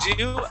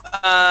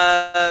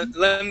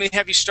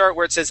have you start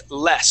where it says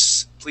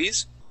less.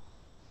 please.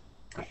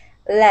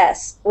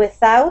 Less,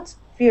 without,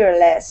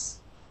 fearless.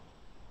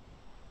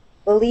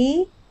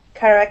 Ly,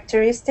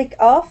 characteristic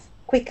of,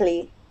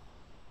 quickly.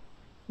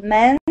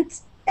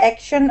 Ment,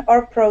 action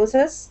or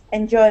process,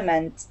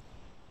 enjoyment.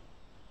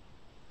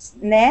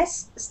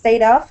 Ness,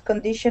 state of,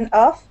 condition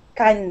of,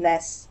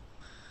 kindness.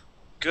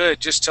 Good,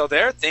 just till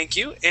there. Thank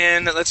you.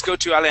 And let's go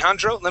to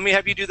Alejandro. Let me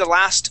have you do the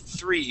last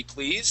three,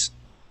 please.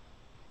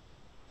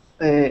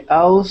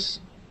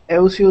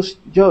 Eusius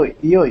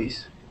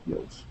Joyce.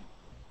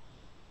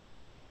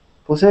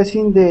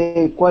 Possessing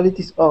the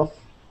qualities of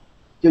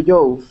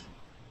Jojo's.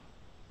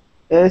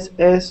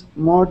 S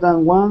more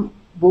than one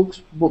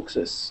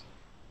boxes.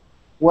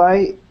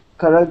 Y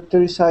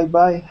characterized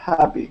by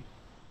happy.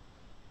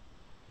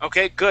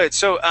 Okay, good.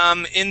 So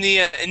in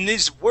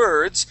these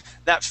words,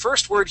 that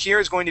first word here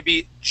is going to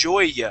be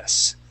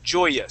joyous.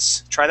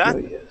 Joyous. Try that.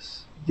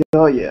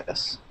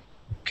 Joyous.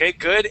 Okay,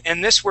 good.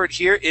 And this word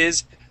here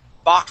is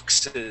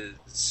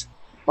boxes.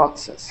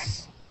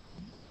 Boxes.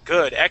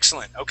 Good,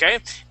 excellent. Okay,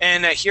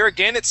 and here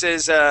again it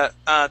says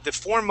the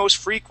four most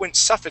frequent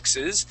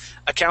suffixes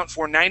account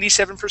for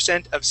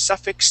 97% of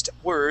suffixed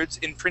words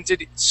in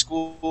printed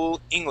school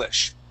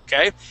English.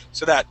 Okay,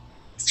 so that,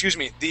 excuse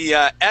me, the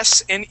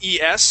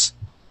SNES,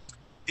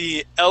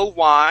 the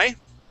LY,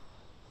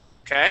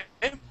 okay,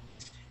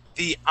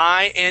 the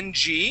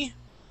ING,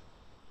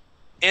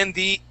 and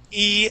the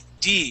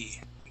ED.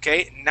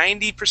 Okay,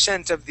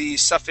 90% of the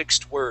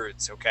suffixed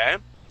words. Okay.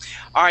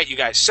 All right, you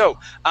guys. So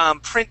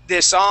print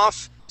this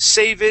off,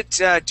 save it,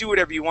 do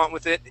whatever you want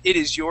with it. It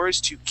is yours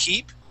to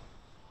keep.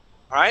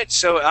 All right.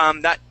 So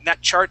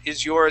that chart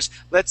is yours.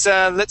 Let's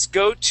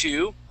go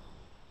to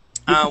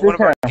one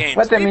of our games.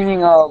 What's the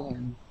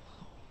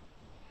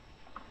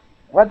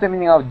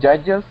meaning of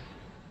judges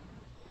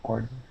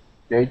or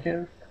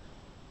judges?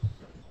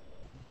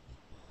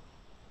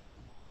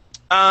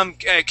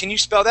 Can you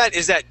spell that?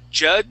 Is that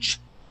judge?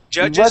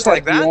 Judges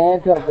like that? At the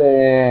end of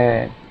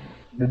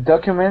the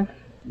document.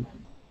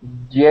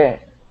 Yeah,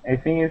 I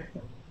think it's.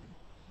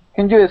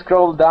 Can you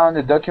scroll down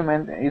the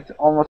document? It's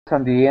almost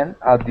on the end,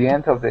 at the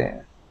end of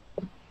the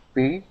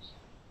page.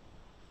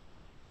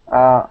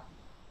 Let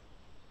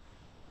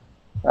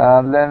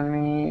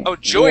me. Oh,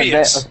 joyous. Yeah,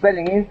 the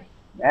spelling is.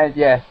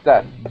 Yes,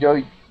 that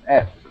joy.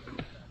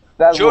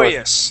 That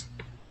joyous.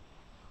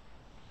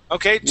 Word.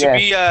 Okay,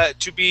 yes.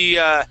 to be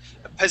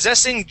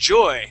possessing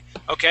joy.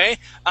 Okay,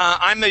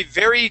 I'm a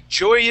very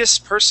joyous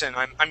person.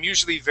 I'm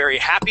usually very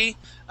happy.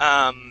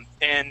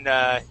 And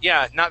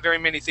yeah, not very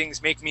many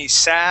things make me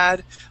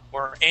sad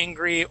or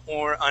angry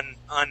or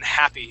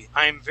unhappy.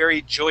 I am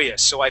very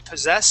joyous, so I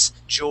possess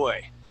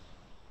joy.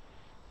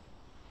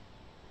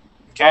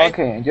 Okay.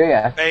 Okay,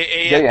 joyous.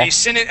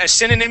 A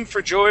synonym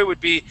for joy would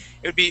be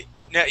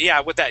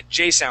yeah, with that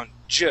J sound.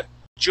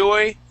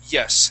 Joy.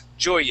 Yes.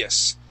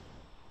 Joyous.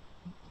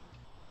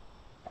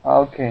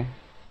 Okay.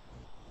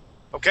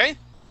 Okay.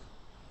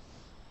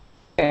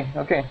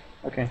 Okay.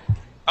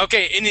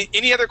 Okay.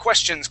 Any other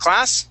questions,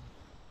 class?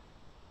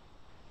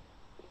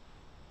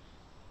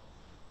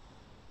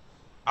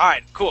 All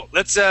right, cool.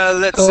 Let's.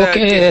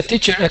 Okay,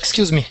 teacher,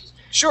 excuse me.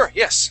 Sure.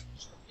 Yes.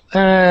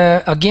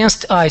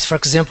 Against ice, for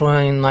example,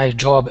 in my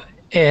job,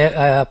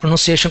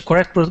 pronunciation,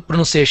 correct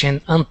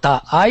pronunciation,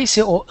 anti-ice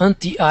or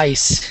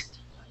anti-ice?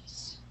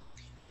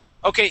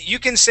 Okay, you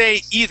can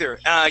say either.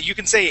 You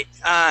can say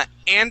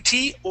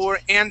anti or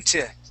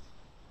anti.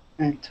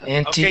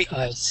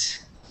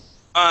 Anti-ice.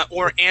 Okay.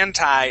 Or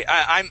anti.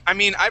 I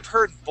mean, I've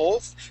heard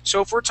both.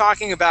 So if we're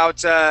talking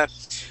about,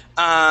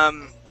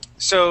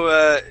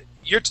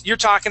 you're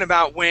talking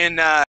about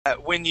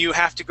when you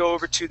have to go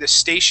over to the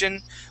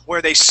station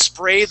where they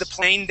spray the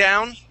plane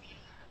down.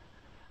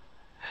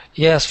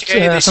 Yes,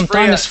 okay,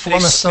 sometimes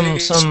form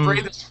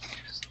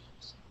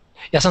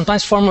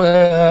sometimes form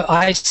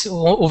ice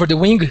over the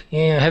wing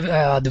and have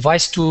a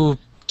device to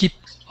keep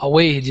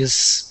away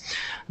this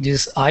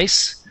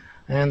ice,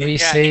 and we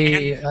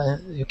say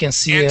you can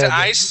see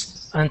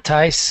anti-ice.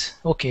 Anti-ice,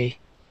 okay.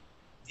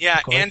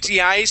 Yeah,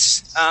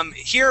 anti-ice.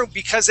 Here,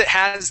 because it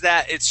has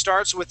that, it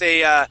starts with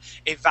a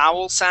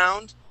vowel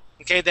sound.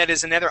 Okay, that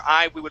is another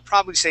I. We would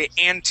probably say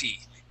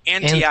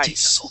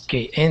anti-ice.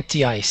 Okay,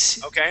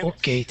 anti-ice. Okay.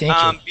 Okay,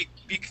 thank you.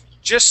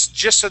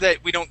 Just so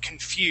that we don't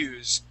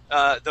confuse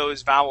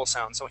those vowel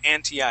sounds. So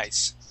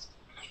anti-ice.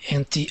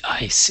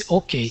 Anti-ice.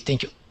 Okay,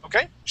 thank you.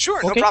 Okay,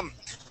 sure, no problem.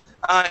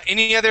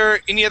 Any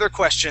other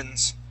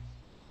questions?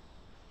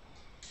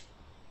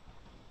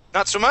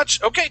 Not so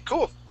much. Okay,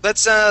 cool.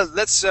 Let's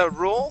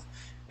roll,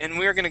 and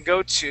we're going to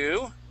go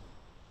to.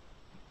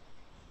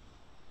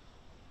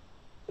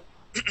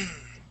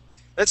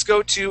 Let's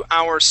go to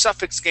our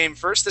suffix game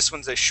first. This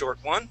one's a short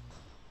one.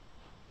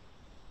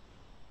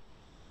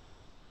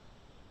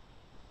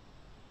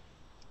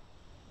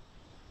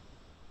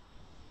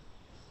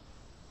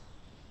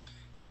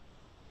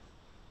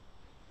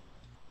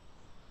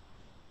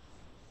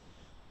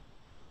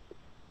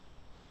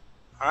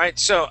 All right,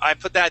 so I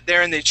put that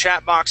there in the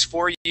chat box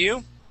for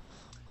you.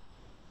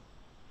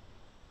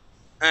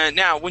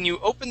 Now, when you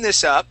open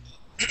this up,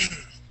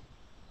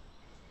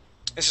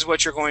 This is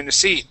what you're going to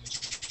see.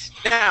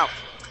 Now,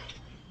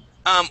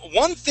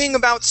 one thing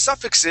about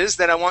suffixes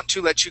that I want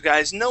to let you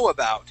guys know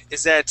about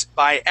is that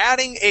by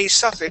adding a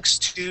suffix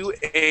to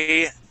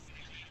a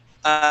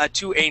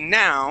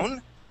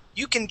noun,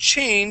 you can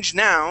change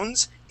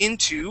nouns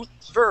into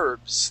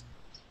verbs.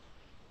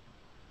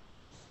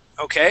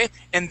 Okay,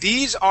 and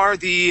these are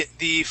these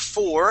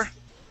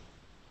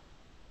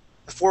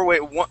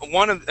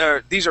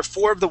are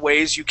 4 of the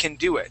ways you can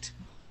do it.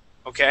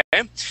 Okay,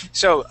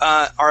 so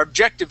our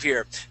objective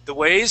here, the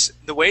ways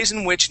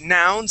in which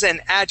nouns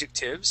and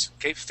adjectives,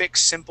 okay,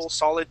 fixed, simple,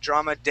 solid,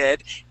 drama,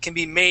 dead, can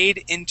be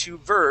made into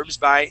verbs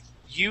by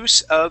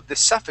use of the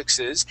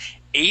suffixes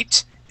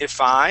ate,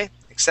 ify,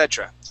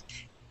 etc.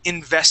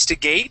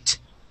 Investigate,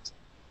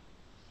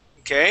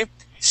 okay,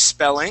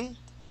 spelling,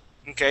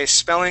 okay,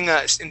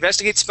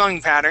 investigate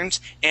spelling patterns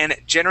and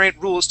generate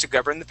rules to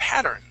govern the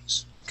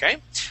patterns. Okay,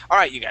 all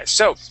right, you guys.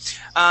 So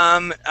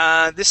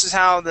this is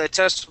how the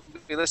test will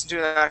be listened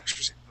to.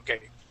 Okay,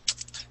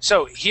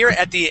 so here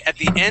at the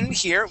end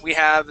here we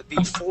have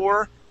the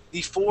four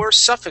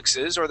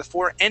suffixes or the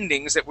 4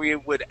 endings that we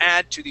would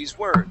add to these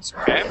words.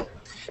 Okay,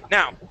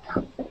 now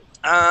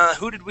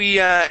who did we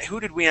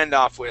end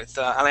off with?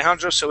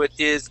 Alejandro. So it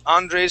is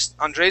Andre's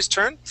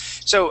turn.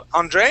 So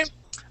Andre,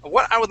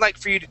 what I would like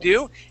for you to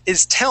do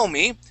is tell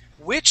me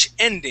which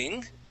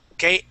ending,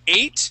 okay,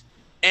 ate,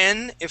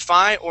 n,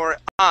 ify, or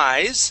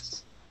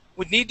eyes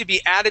would need to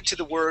be added to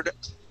the word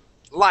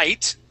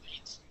light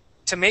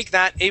to make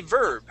that a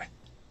verb.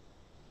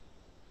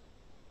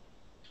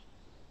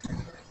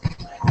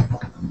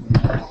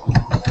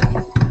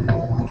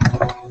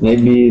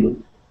 Maybe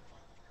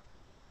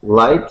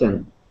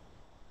lighten.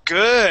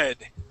 Good.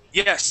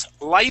 Yes,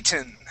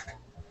 lighten.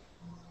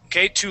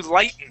 Okay, to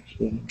lighten.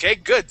 Okay,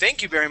 good.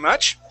 Thank you very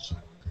much.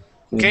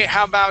 Okay,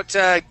 how about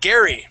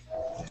Gary?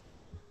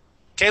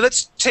 Okay,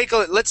 let's take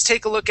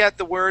a look at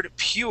the word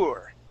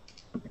pure.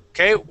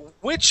 Okay,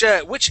 which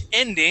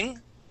ending,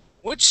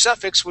 which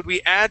suffix would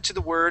we add to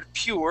the word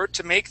pure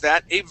to make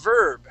that a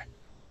verb?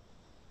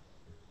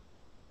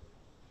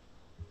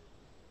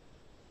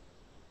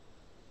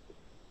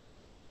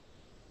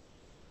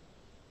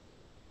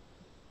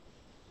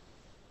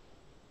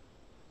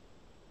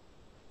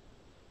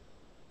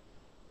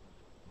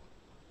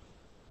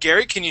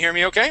 Gary, can you hear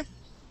me okay?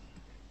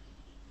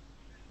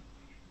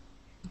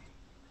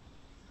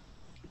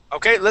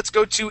 Okay, let's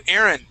go to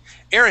Aaron.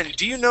 Aaron,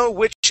 do you know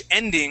which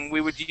ending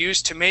we would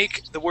use to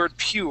make the word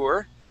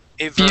pure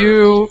a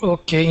verb?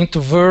 Okay, into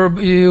verb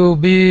it will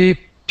be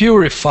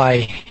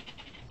purify.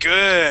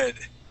 Good.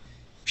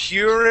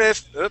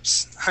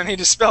 Oops, I need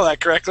to spell that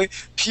correctly.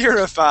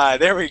 Purify.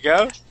 There we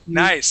go.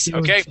 Nice.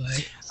 Okay.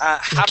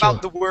 How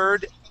about the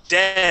word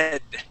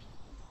dead?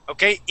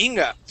 Okay,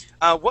 Inga.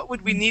 What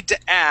would we need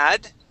to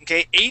add?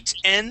 Okay, ate,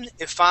 n,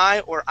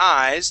 ify, or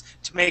eyes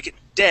to make it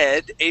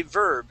dead a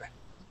verb?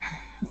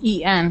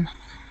 en.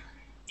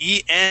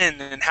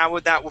 En, and how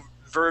would that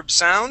verb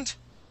sound?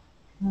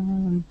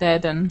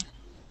 Deaden.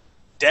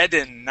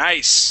 Deaden.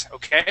 Nice.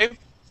 Okay.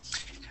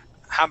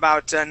 How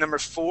about number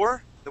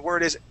 4? The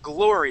word is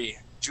glory.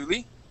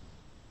 Julie?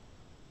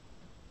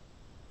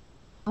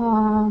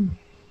 One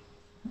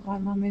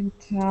moment.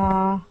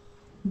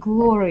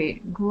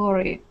 Glory.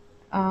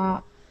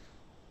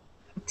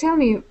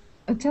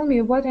 Tell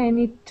me what I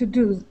need to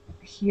do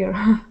here.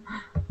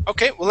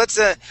 Okay, well let's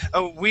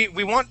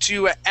we want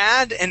to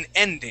add an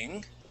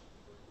ending,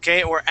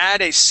 okay, or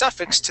add a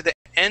suffix to the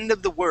end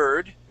of the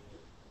word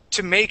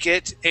to make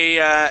it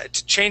a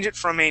to change it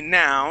from a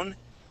noun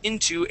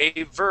into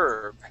a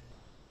verb.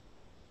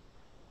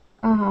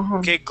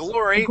 Okay,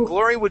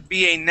 glory would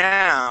be a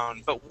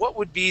noun, but what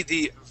would be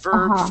the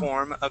verb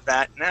form of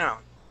that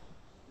noun?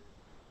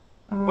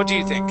 What do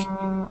you think?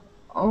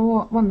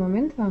 One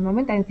moment,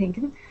 I'm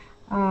thinking.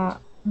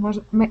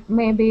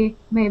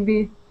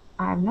 Maybe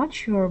I'm not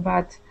sure,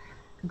 but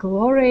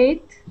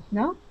gloriate,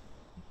 no?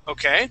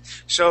 Okay,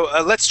 so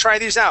let's try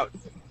these out.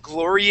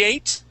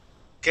 Gloriate,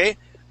 okay,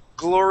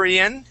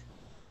 glorian,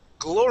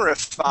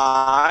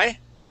 glorify,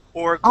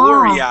 or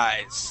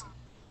gloryize.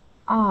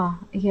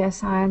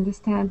 Yes, I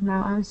understand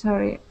now. I'm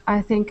sorry.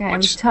 I think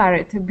I'm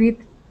tired a bit.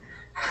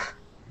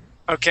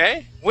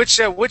 Okay, which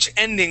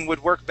ending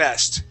would work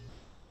best?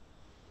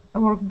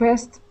 Work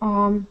best?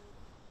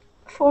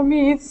 For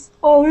me, it's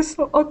always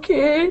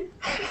okay.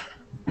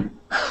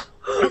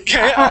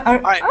 Okay, all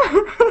right.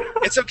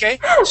 It's okay.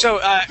 So,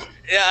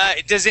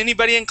 does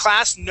anybody in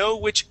class know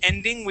which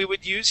ending we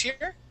would use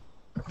here?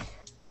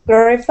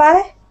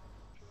 Glorify?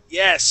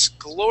 Yes,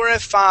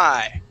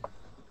 glorify.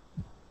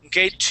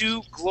 Okay,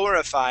 to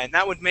glorify, and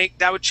that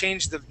would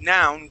change the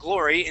noun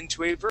glory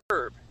into a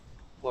verb.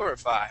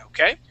 Glorify.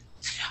 Okay.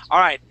 All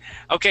right.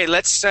 Okay.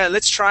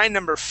 Let's try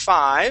number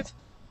 5.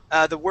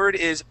 The word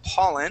is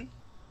pollen.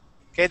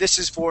 Okay, this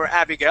is for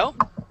Abigail.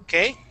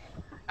 Okay,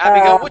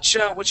 Abigail,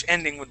 which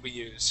ending would we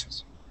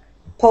use?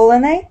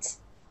 Pollinate?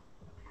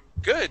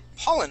 Good,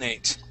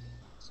 pollinate.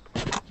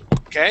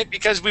 Okay,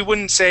 because we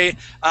wouldn't say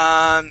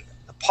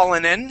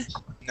pollinen,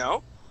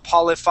 no.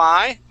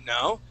 Pollify,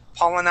 no.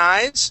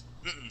 Pollinize,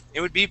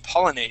 it would be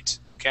pollinate.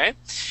 Okay.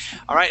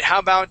 All right. How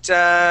about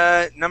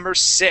number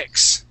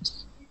 6?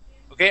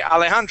 Okay,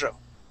 Alejandro.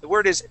 The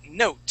word is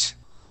note.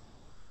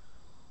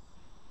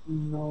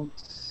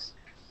 Notes.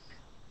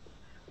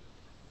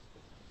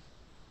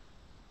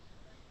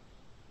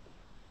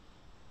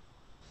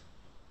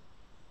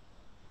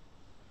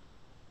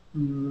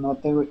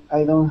 Not every,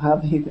 I don't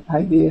have the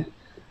idea.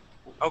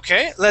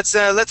 Okay, let's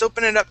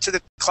open it up to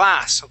the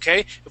class.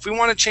 Okay, if we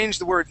want to change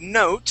the word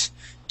note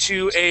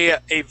to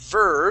a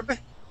verb,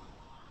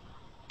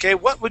 okay,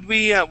 what would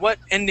we what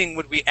ending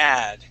would we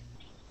add?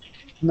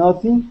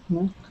 Nothing.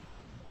 No.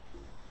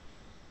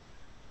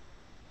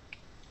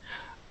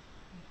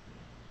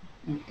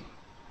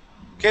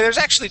 Okay, there's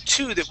actually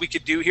 2 that we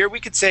could do here. We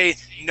could say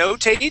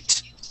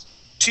notate,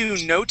 to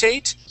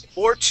notate,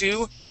 or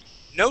to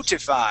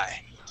notify.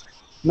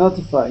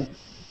 Notify.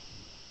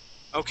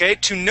 Okay,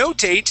 to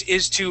notate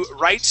is to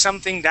write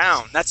something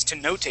down. That's to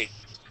notate.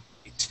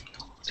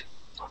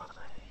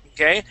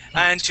 Okay,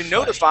 and to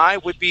notify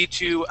would be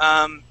to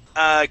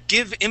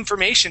give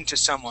information to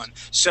someone.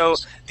 So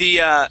the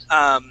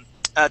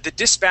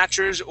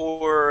dispatchers,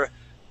 or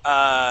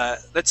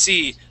let's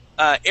see,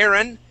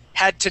 Aaron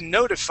had to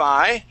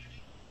notify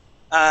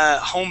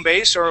home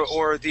base,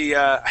 or the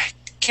I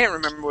can't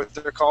remember what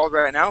they're called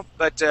right now,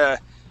 but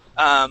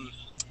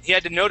he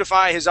had to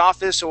notify his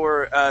office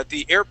or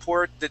the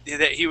airport that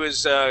he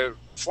was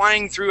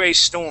flying through a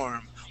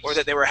storm, or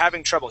that they were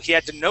having trouble. He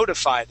had to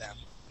notify them.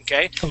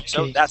 Okay?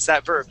 So that's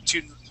that verb,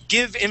 to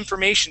give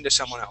information to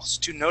someone else,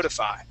 to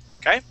notify.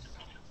 Okay?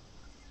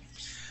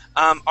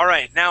 All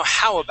right. Now,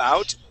 how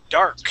about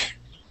dark?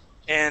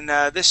 And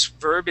this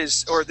verb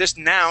is, or this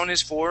noun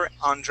is for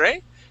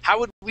Andre. How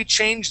would we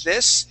change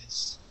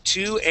this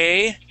to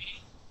a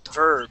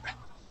verb?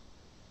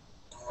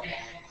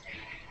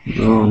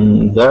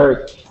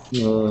 Dark.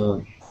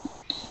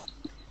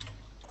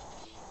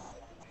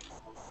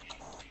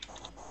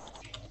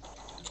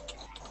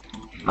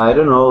 I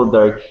don't know,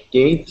 dark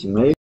gate,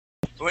 maybe.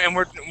 And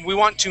we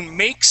want to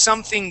make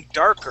something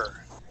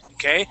darker.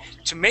 Okay,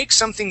 to make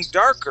something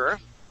darker,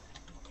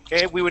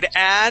 okay, we would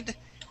add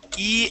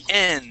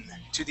en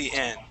to the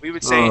end. We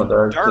would say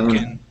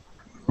darken.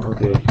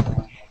 Okay.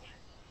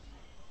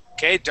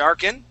 Okay,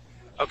 darken.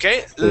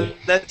 Okay,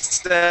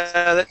 let's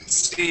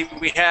see.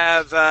 We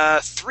have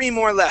 3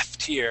 more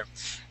left here.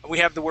 We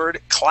have the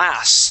word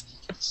class.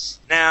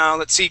 Now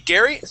let's see,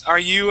 Gary, are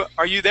you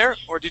there,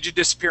 or did you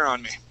disappear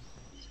on me?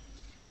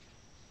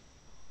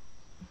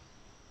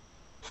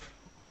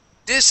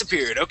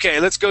 Disappeared. Okay,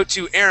 let's go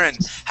to Aaron.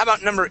 How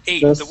about number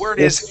 8? The word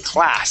is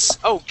class.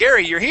 Oh,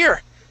 Gary, you're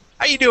here.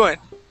 How you doing?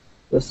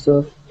 Yes,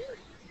 sir.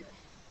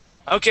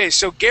 Okay,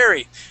 so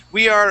Gary,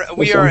 we are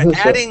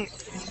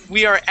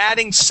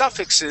adding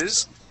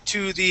suffixes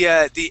to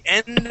the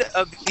end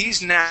of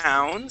these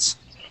nouns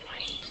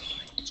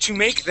to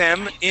make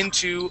them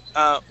into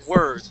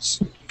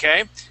words.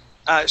 Okay,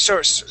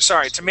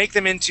 sorry, to make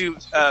them into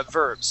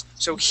verbs.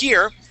 So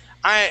here,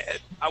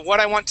 what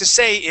I want to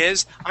say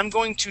is I'm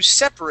going to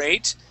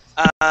separate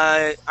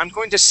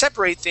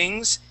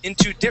things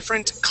into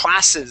different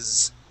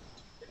classes.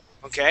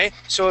 Okay,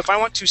 so if I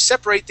want to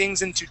separate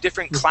things into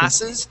different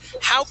classes,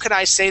 how could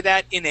I say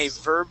that in a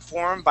verb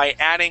form by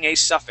adding a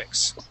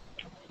suffix?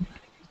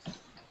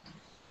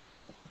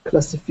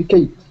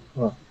 Classificate.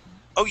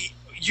 Oh,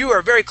 you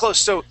are very close.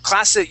 So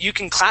you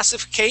can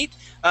classificate,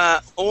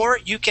 or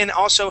you can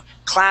also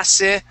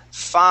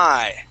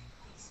classify.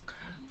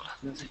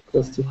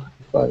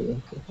 Classify.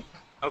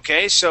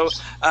 Okay, so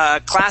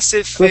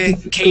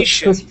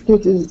classification.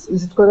 Classificate,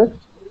 is it correct?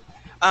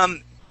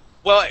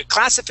 Well,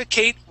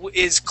 classificate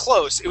is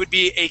close. It would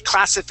be a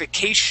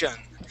classification,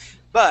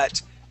 but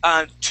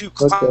to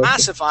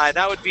classify,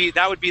 that would be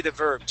the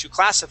verb, to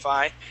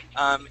classify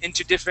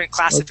into different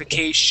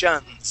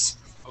classifications.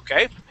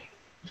 Okay.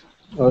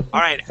 All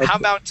right. How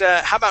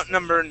about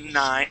number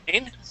 9?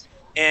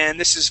 And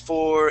this is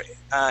for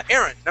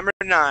Aaron. Number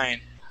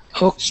 9.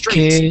 Okay.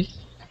 Straight.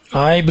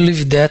 I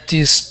believe that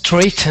is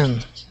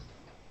straighten.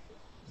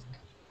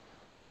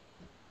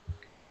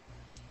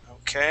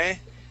 Okay.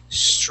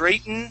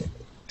 Straighten.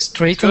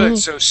 Straighten. Good.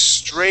 So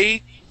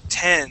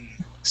straighten.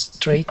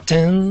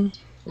 Straighten.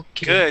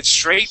 Okay. Good.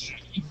 Straighten.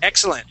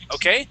 Excellent.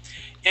 Okay.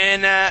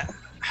 And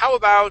how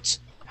about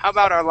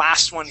our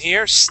last one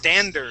here?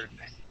 Standard.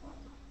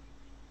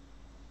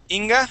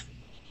 Inga?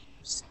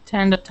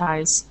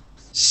 Standardize.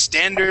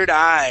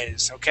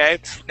 Standardize. Okay.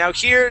 Now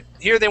here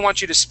they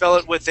want you to spell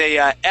it with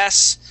a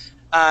S.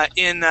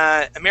 In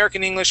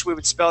American English, we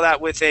would spell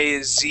that with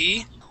a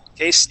Z.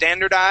 Okay.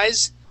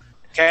 Standardize.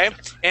 Okay,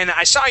 and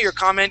I saw your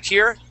comment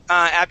here,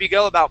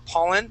 Abigail, about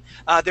pollen.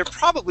 They're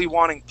probably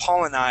wanting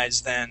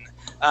pollenize then.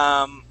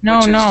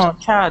 No,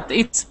 Chad.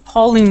 It's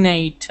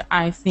pollinate.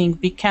 I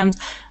think becomes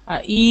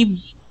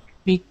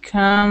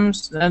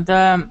becomes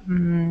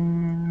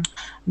the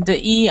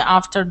E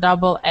after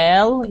double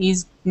L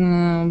is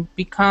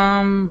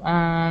become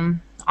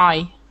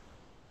I.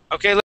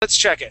 Okay, let's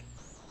check it.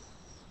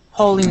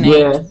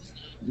 Pollinate.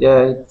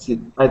 Yeah,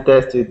 I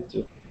tested it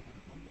too.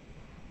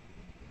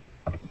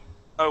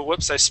 Oh,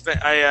 whoops!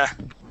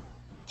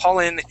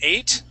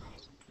 pollinate.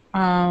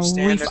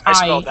 Standard. With I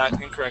spelled I.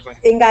 that incorrectly.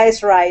 Inga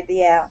is right,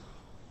 yeah.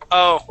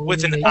 Oh,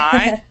 with an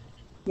I?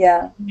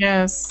 Yeah.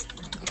 Yes.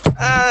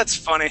 That's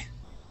funny.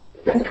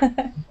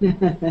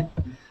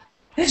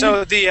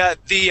 So the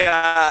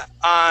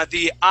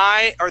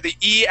I or the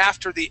E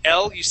after the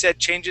L, you said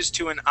changes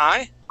to an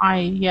I?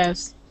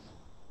 Yes.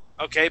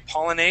 Okay,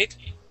 pollinate.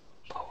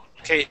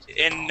 Okay,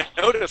 and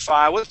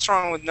notify. What's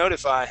wrong with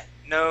notify?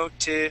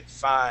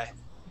 Notify.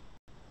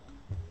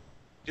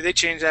 Do they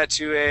change that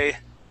to a...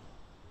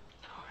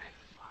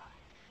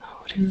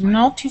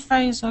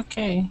 Notify is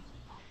okay.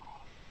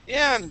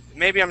 Yeah,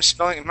 maybe I'm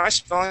spelling... Am I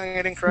spelling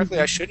it incorrectly?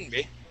 I shouldn't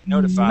be.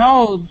 Notify.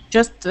 No,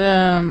 just check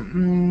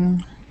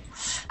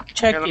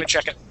Here, let me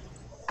check it.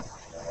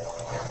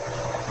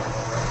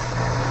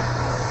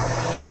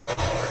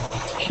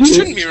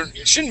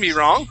 It shouldn't be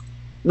wrong.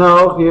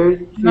 No, here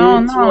it's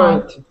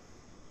right.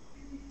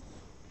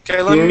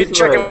 Okay, let me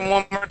check it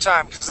one more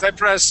time because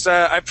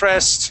I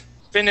pressed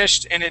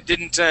finished and it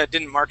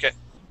didn't mark it.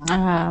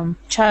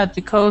 Chat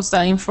because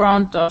in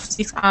front of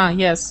 6.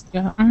 Yes.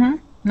 Yeah.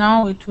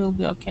 Now it will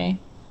be okay.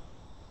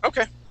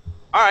 Okay.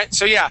 All right.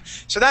 So yeah.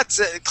 So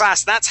that's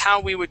class. That's how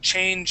we would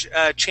change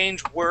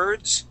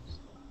words,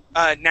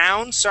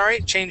 nouns. Sorry,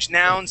 change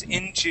nouns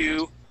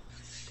into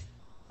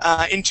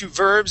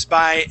verbs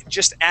by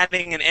just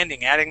adding an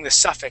ending, adding the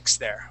suffix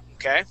there.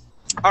 Okay.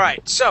 All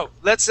right. So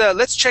let's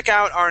check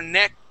out our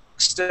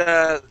next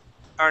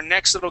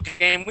little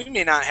game. We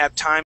may not have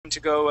time to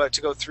go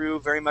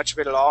through very much of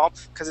it at all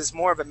because it's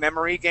more of a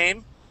memory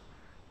game.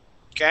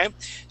 Okay.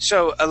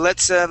 So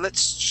let's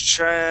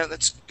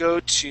go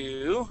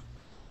to.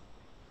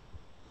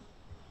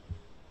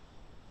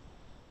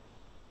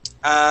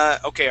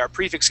 Okay, our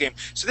prefix game.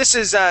 So this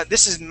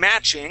is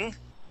matching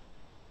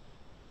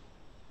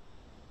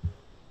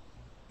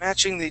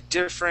the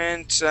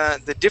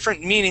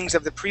different meanings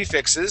of the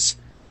prefixes.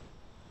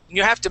 And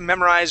you have to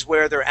memorize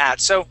where they're at.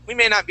 So we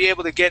may not be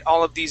able to get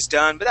all of these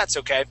done, but that's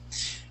okay.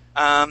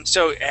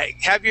 So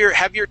have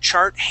your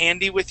chart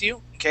handy with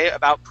you, okay,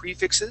 about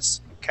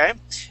prefixes, okay,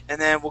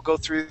 and then we'll go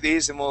through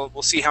these and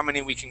we'll see how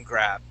many we can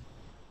grab.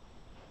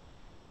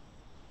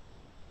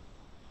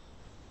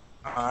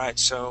 All right,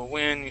 so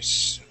when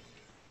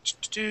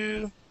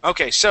you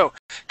okay, so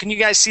can you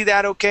guys see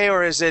that okay,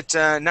 or is it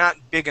not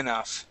big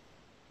enough?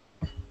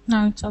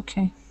 No, it's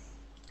okay.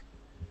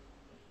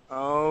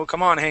 Oh,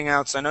 come on,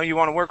 Hangouts. I know you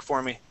want to work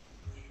for me,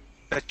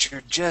 but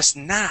you're just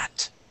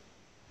not.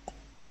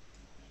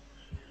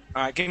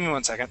 All right, give me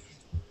 1 second.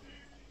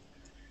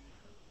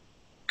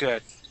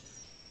 Good.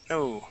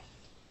 No.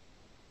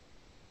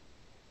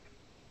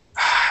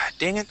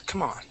 Dang it,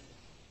 come on.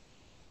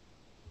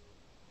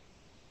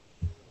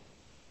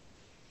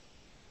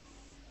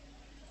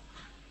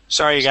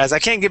 Sorry, you guys. I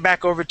can't get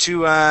back over to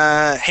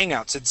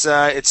Hangouts.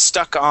 It's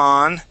stuck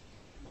on.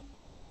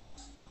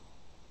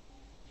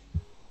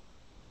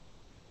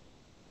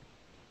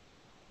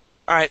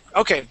 All right.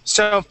 Okay.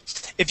 So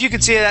if you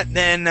could see that,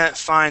 then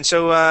fine.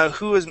 So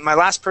who is my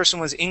last person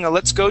was Inga.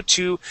 Let's go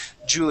to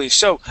Julie.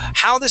 So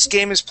how this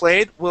game is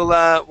played,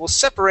 we'll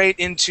separate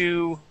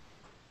into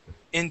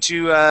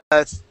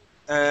let's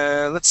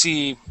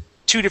see,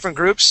 2 different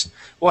groups.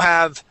 We'll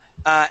have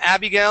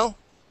Abigail,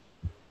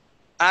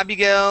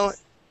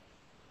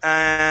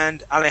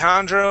 and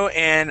Alejandro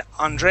and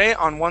Andre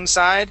on one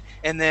side,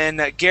 and then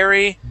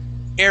Gary,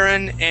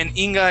 Aaron, and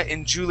Inga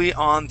and Julie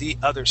on the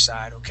other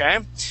side. Okay,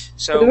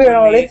 so we're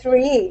only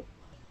 3.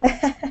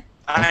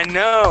 I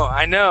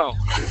know.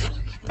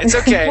 It's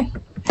okay.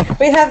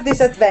 We have this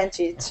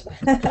advantage.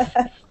 All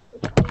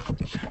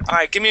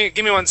right, give me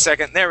 1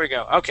 second. There we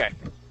go. Okay.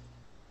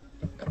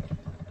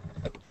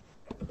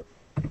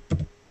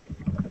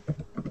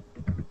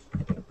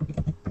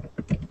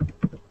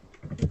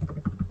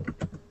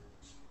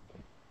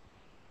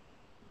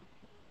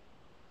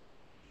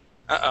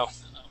 Uh-oh.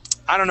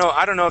 I don't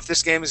know if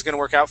this game is going to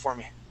work out for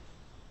me.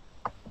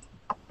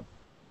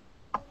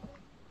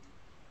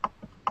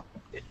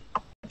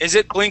 Is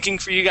it blinking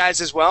for you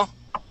guys as well?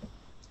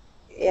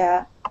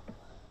 Yeah.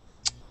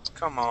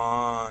 Come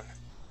on.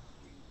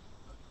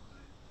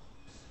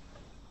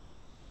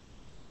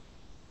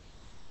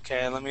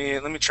 Okay, let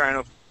me try and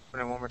open it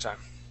one more time.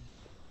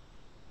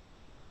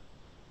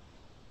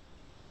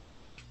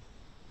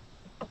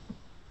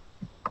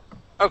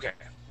 Okay.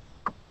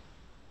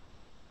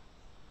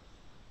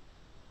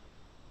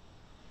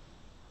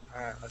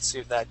 All right, let's see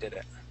if that did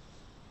it.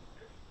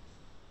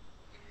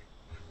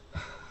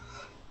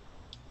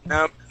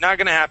 Nope, not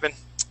gonna happen.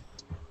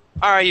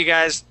 All right, you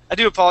guys. I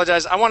do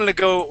apologize. I wanted to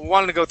go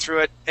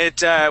through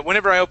it.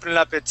 Whenever I open it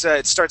up, it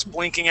starts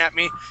blinking at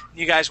me.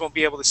 You guys won't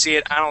be able to see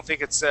it. I don't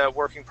think it's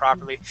working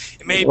properly.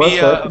 It may be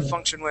a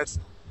function with.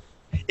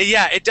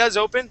 Yeah, it does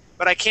open,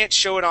 but I can't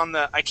show it on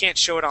the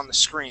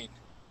screen.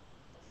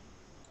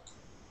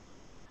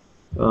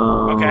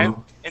 Okay,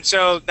 and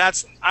so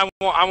that's I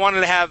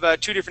wanted to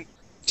have 2 different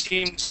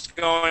teams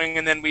going,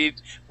 and then we'd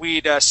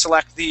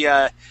select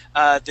the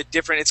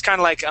different. It's kind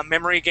of like a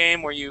memory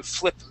game where you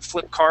flip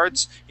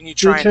cards and you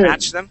try and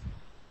match them.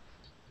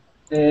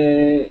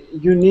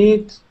 you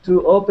need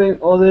to open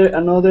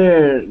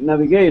another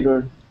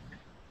navigator,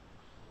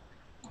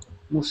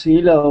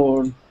 Mozilla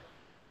or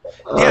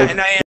Yeah,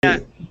 and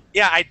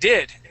I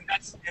did,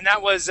 and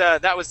that was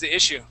the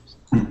issue.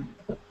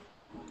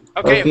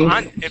 Okay,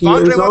 I think if here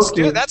Andre is wants to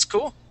do okay. it, that's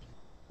cool.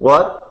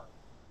 What?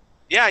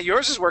 Yeah,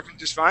 yours is working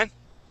just fine.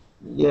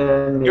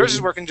 Yeah, Yours is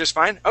maybe. working just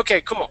fine.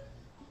 Okay, cool.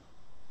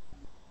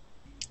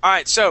 All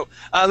right, so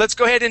let's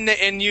go ahead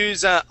and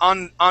use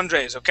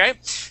Andre's. Okay,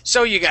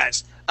 so you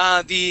guys,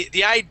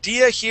 the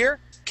idea here,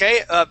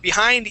 okay,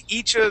 behind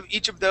each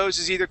of those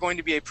is either going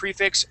to be a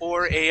prefix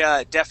or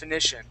a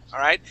definition. All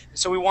right,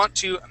 so we want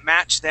to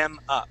match them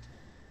up.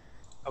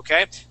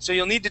 Okay, so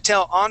you'll need to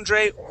tell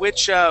Andre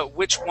which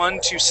one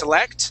to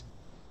select.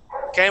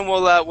 Okay, and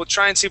we'll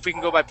try and see if we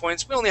can go by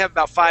points. We only have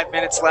about 5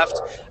 minutes left,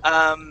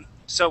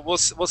 so we'll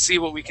see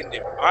what we can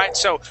do. All right,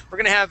 so we're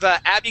gonna have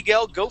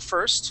Abigail go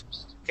first.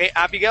 Okay,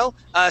 Abigail,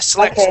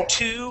 select Okay.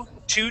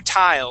 two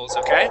tiles.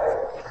 Okay.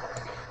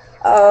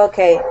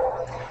 Okay.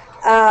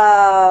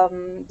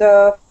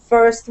 The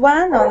first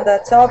one on the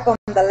top on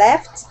the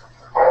left.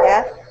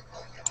 Yeah.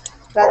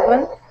 That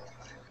one.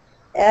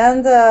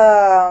 And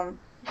the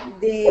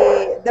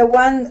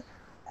one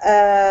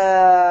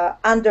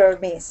under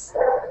Miss.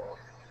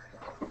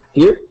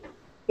 Here?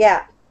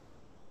 Yeah.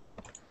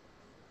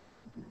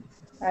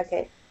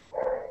 Okay.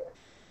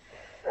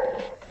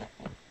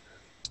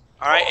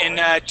 All right, and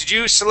did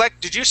you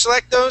select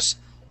those,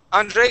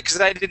 Andre?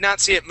 Because I did not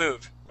see it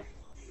move.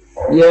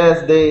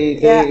 Yes,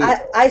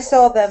 Yeah, I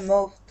saw them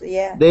moved.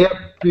 Yeah. they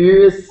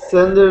appear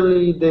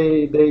suddenly.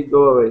 They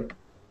go away.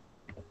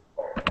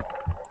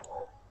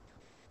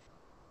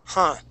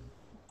 Huh.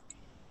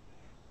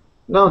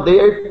 No,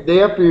 they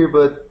appear,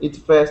 but it's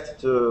fast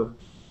to.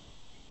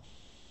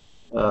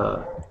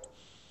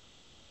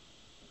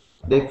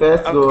 They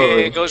fast go Okay,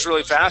 away. it goes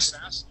really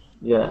fast.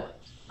 Yeah.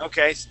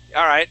 Okay.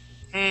 All right.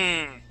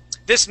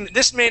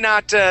 This may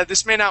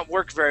not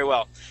work very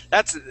well.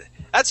 That's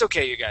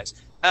okay, you guys.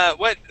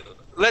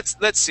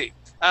 Let's see.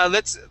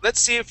 Let's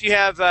see if you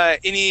have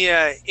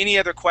any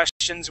other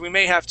questions. We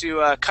may have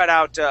to cut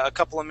out a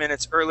couple of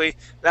minutes early.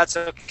 That's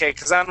okay,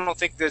 because I don't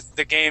think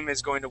the game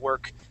is going to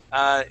work.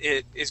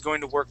 It is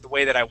going to work the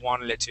way that I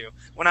wanted it to.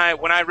 When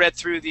I read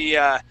through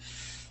the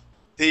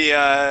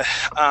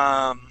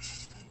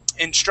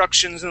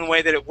instructions and the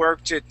way that it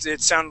worked,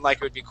 it sounded like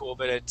it would be cool,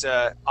 but it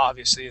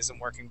obviously isn't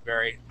working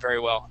very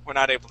well. We're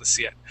not able to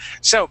see it.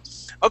 So,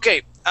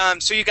 okay,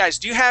 so you guys,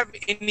 do you have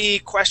any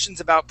questions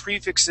about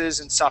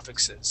prefixes and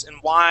suffixes and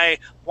why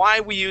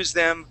we use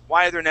them,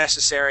 why they're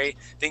necessary,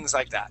 things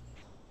like that?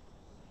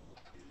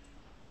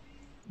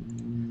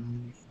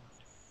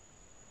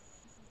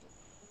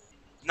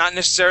 Not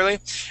necessarily.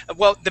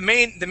 Well, the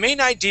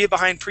main idea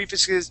behind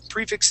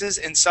prefixes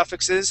and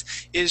suffixes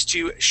is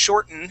to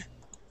shorten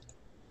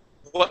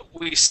what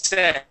we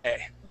say.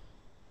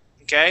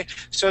 Okay,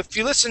 so if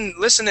you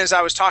listen as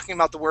I was talking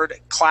about the word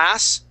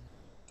class.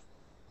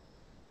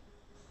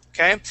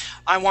 Okay,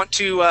 I want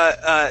to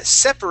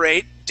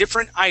separate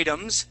different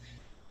items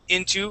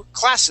into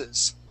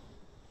classes.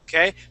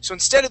 Okay, so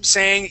instead of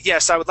saying,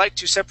 yes, I would like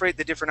to separate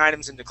the different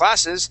items into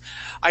classes,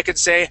 I could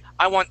say,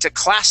 I want to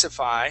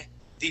classify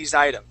these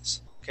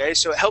items. Okay,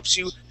 so it helps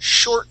you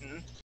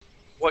shorten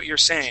what you're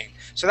saying.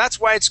 So that's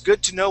why it's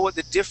good to know what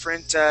the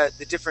different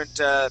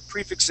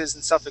prefixes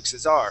and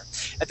suffixes are.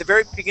 At the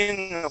very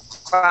beginning of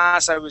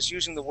class, I was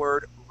using the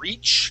word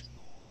reach.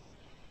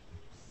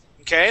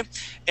 Okay,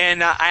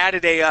 and I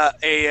added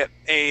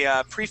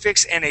a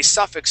prefix and a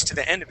suffix to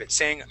the end of it,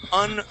 saying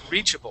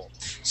unreachable,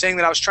 saying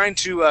that I was trying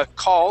to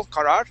call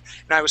Karar,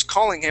 and I was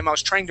calling him. I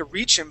was trying to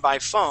reach him by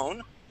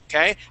phone.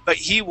 Okay, but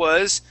he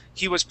was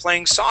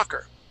playing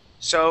soccer,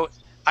 so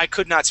I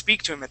could not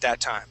speak to him at that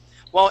time.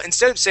 Well,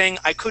 instead of saying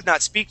I could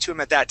not speak to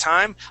him at that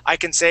time, I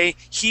can say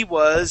he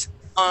was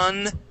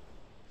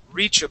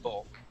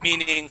unreachable,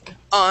 meaning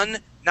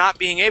not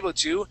being able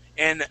to,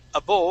 and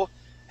able,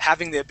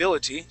 having the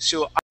ability.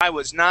 So I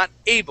was not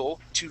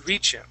able to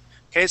reach him.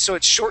 Okay, so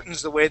it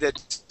shortens the way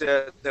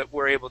that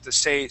we're able to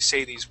say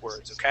these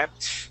words. Okay,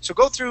 so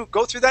go through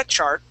that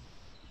chart.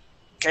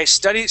 Okay,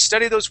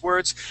 study those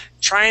words.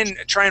 Try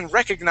and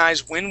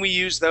recognize when we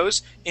use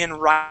those in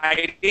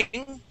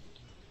writing.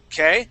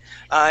 Okay,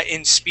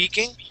 in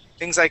speaking,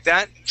 things like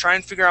that. Try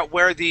and figure out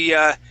where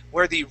the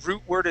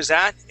root word is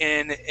at,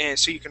 and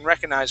so you can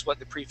recognize what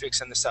the prefix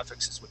and the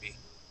suffixes would be.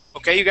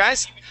 Okay, you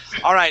guys.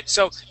 All right.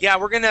 So yeah,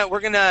 we're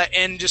gonna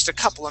end just a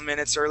couple of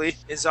minutes early.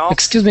 Is all.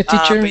 Excuse me,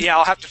 teacher. But yeah,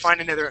 I'll have to find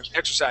another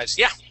exercise.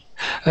 Yeah.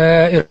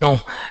 I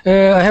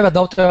have a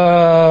doubt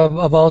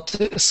about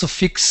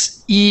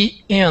suffix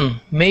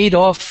en, made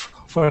of,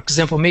 for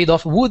example, made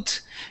of wood.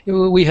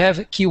 We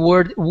have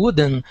keyword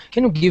wooden.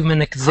 Can you give me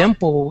an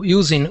example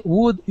using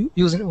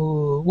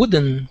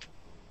wooden?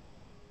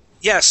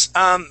 Yes.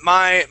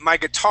 My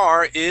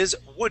guitar is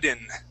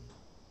wooden.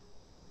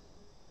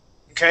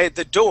 Okay.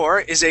 The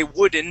door is a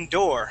wooden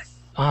door.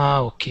 Ah,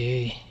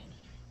 okay.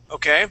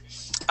 Okay.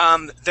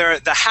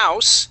 The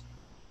house,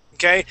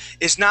 okay,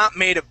 is not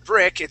made of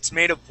brick. It's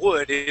made of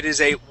wood. It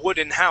is a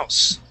wooden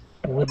house.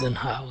 Wooden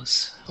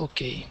house.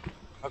 Okay.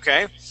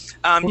 Okay.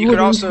 You could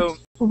also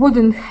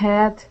Wooden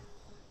hat.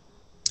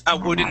 a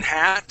wooden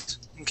hat.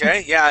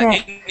 Okay. Yeah.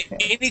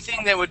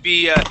 Anything that would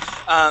be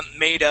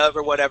made of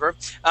or whatever.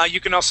 You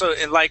can also,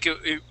 like,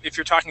 if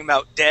you're talking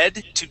about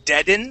dead, to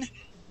deaden.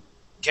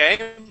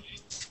 Okay.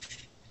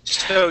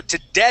 So to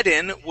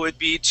deaden would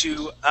be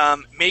to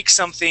make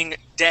something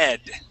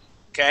dead.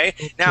 Okay.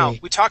 Now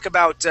we talk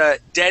about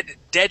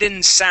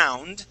deaden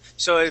sound.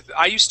 So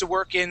I used to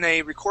work in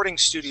a recording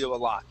studio a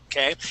lot.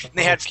 Okay. And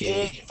they had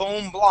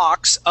foam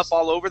blocks up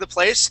all over the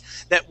place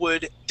that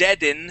would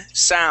deaden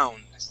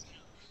sound.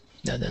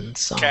 Deaden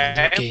sound.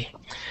 Okay. Okay.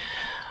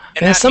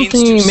 And that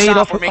something means to made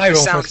stop of or make iron, the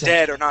for sound example.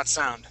 dead or not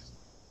sound.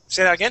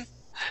 Say that again.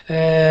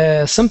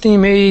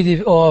 Something made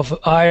of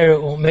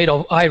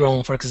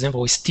iron, for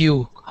example,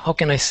 steel. How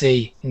can I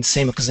say in the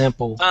same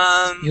example?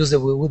 Use the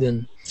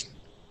wooden.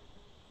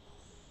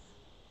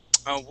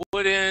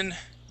 Wooden.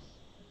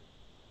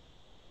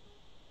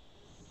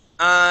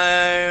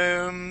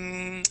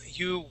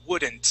 You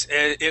wouldn't.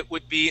 It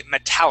would be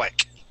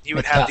metallic. You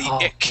would have the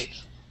ick.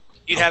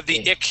 You'd have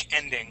the ick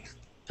ending.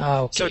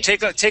 Okay. So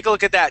take a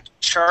look at that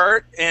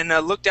chart and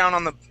look down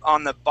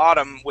on the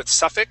bottom with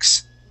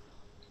suffix.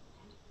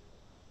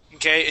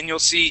 Okay, and you'll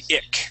see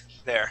ick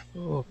there.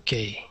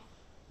 Okay.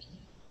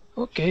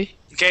 Okay.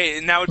 Okay,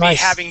 and that would be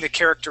having the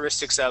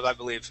characteristics of, I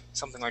believe,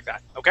 something like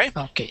that. Okay.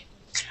 Okay.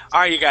 All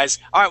right, you guys.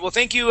 All right. Well,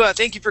 thank you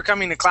for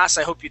coming to class.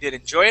 I hope you did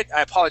enjoy it.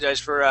 I apologize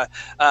for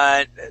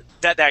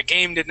that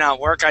game did not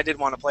work. I did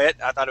want to play it.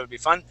 I thought it would be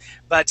fun.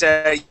 But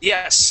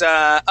yes,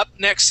 up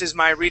next is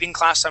my reading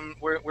class.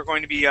 We're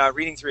going to be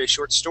reading through a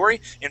short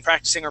story and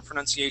practicing our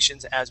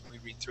pronunciations as we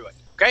read through it.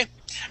 Okay.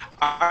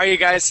 All right, you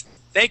guys.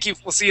 Thank you.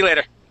 We'll see you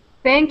later.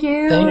 Thank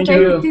you. Thank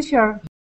you, teacher.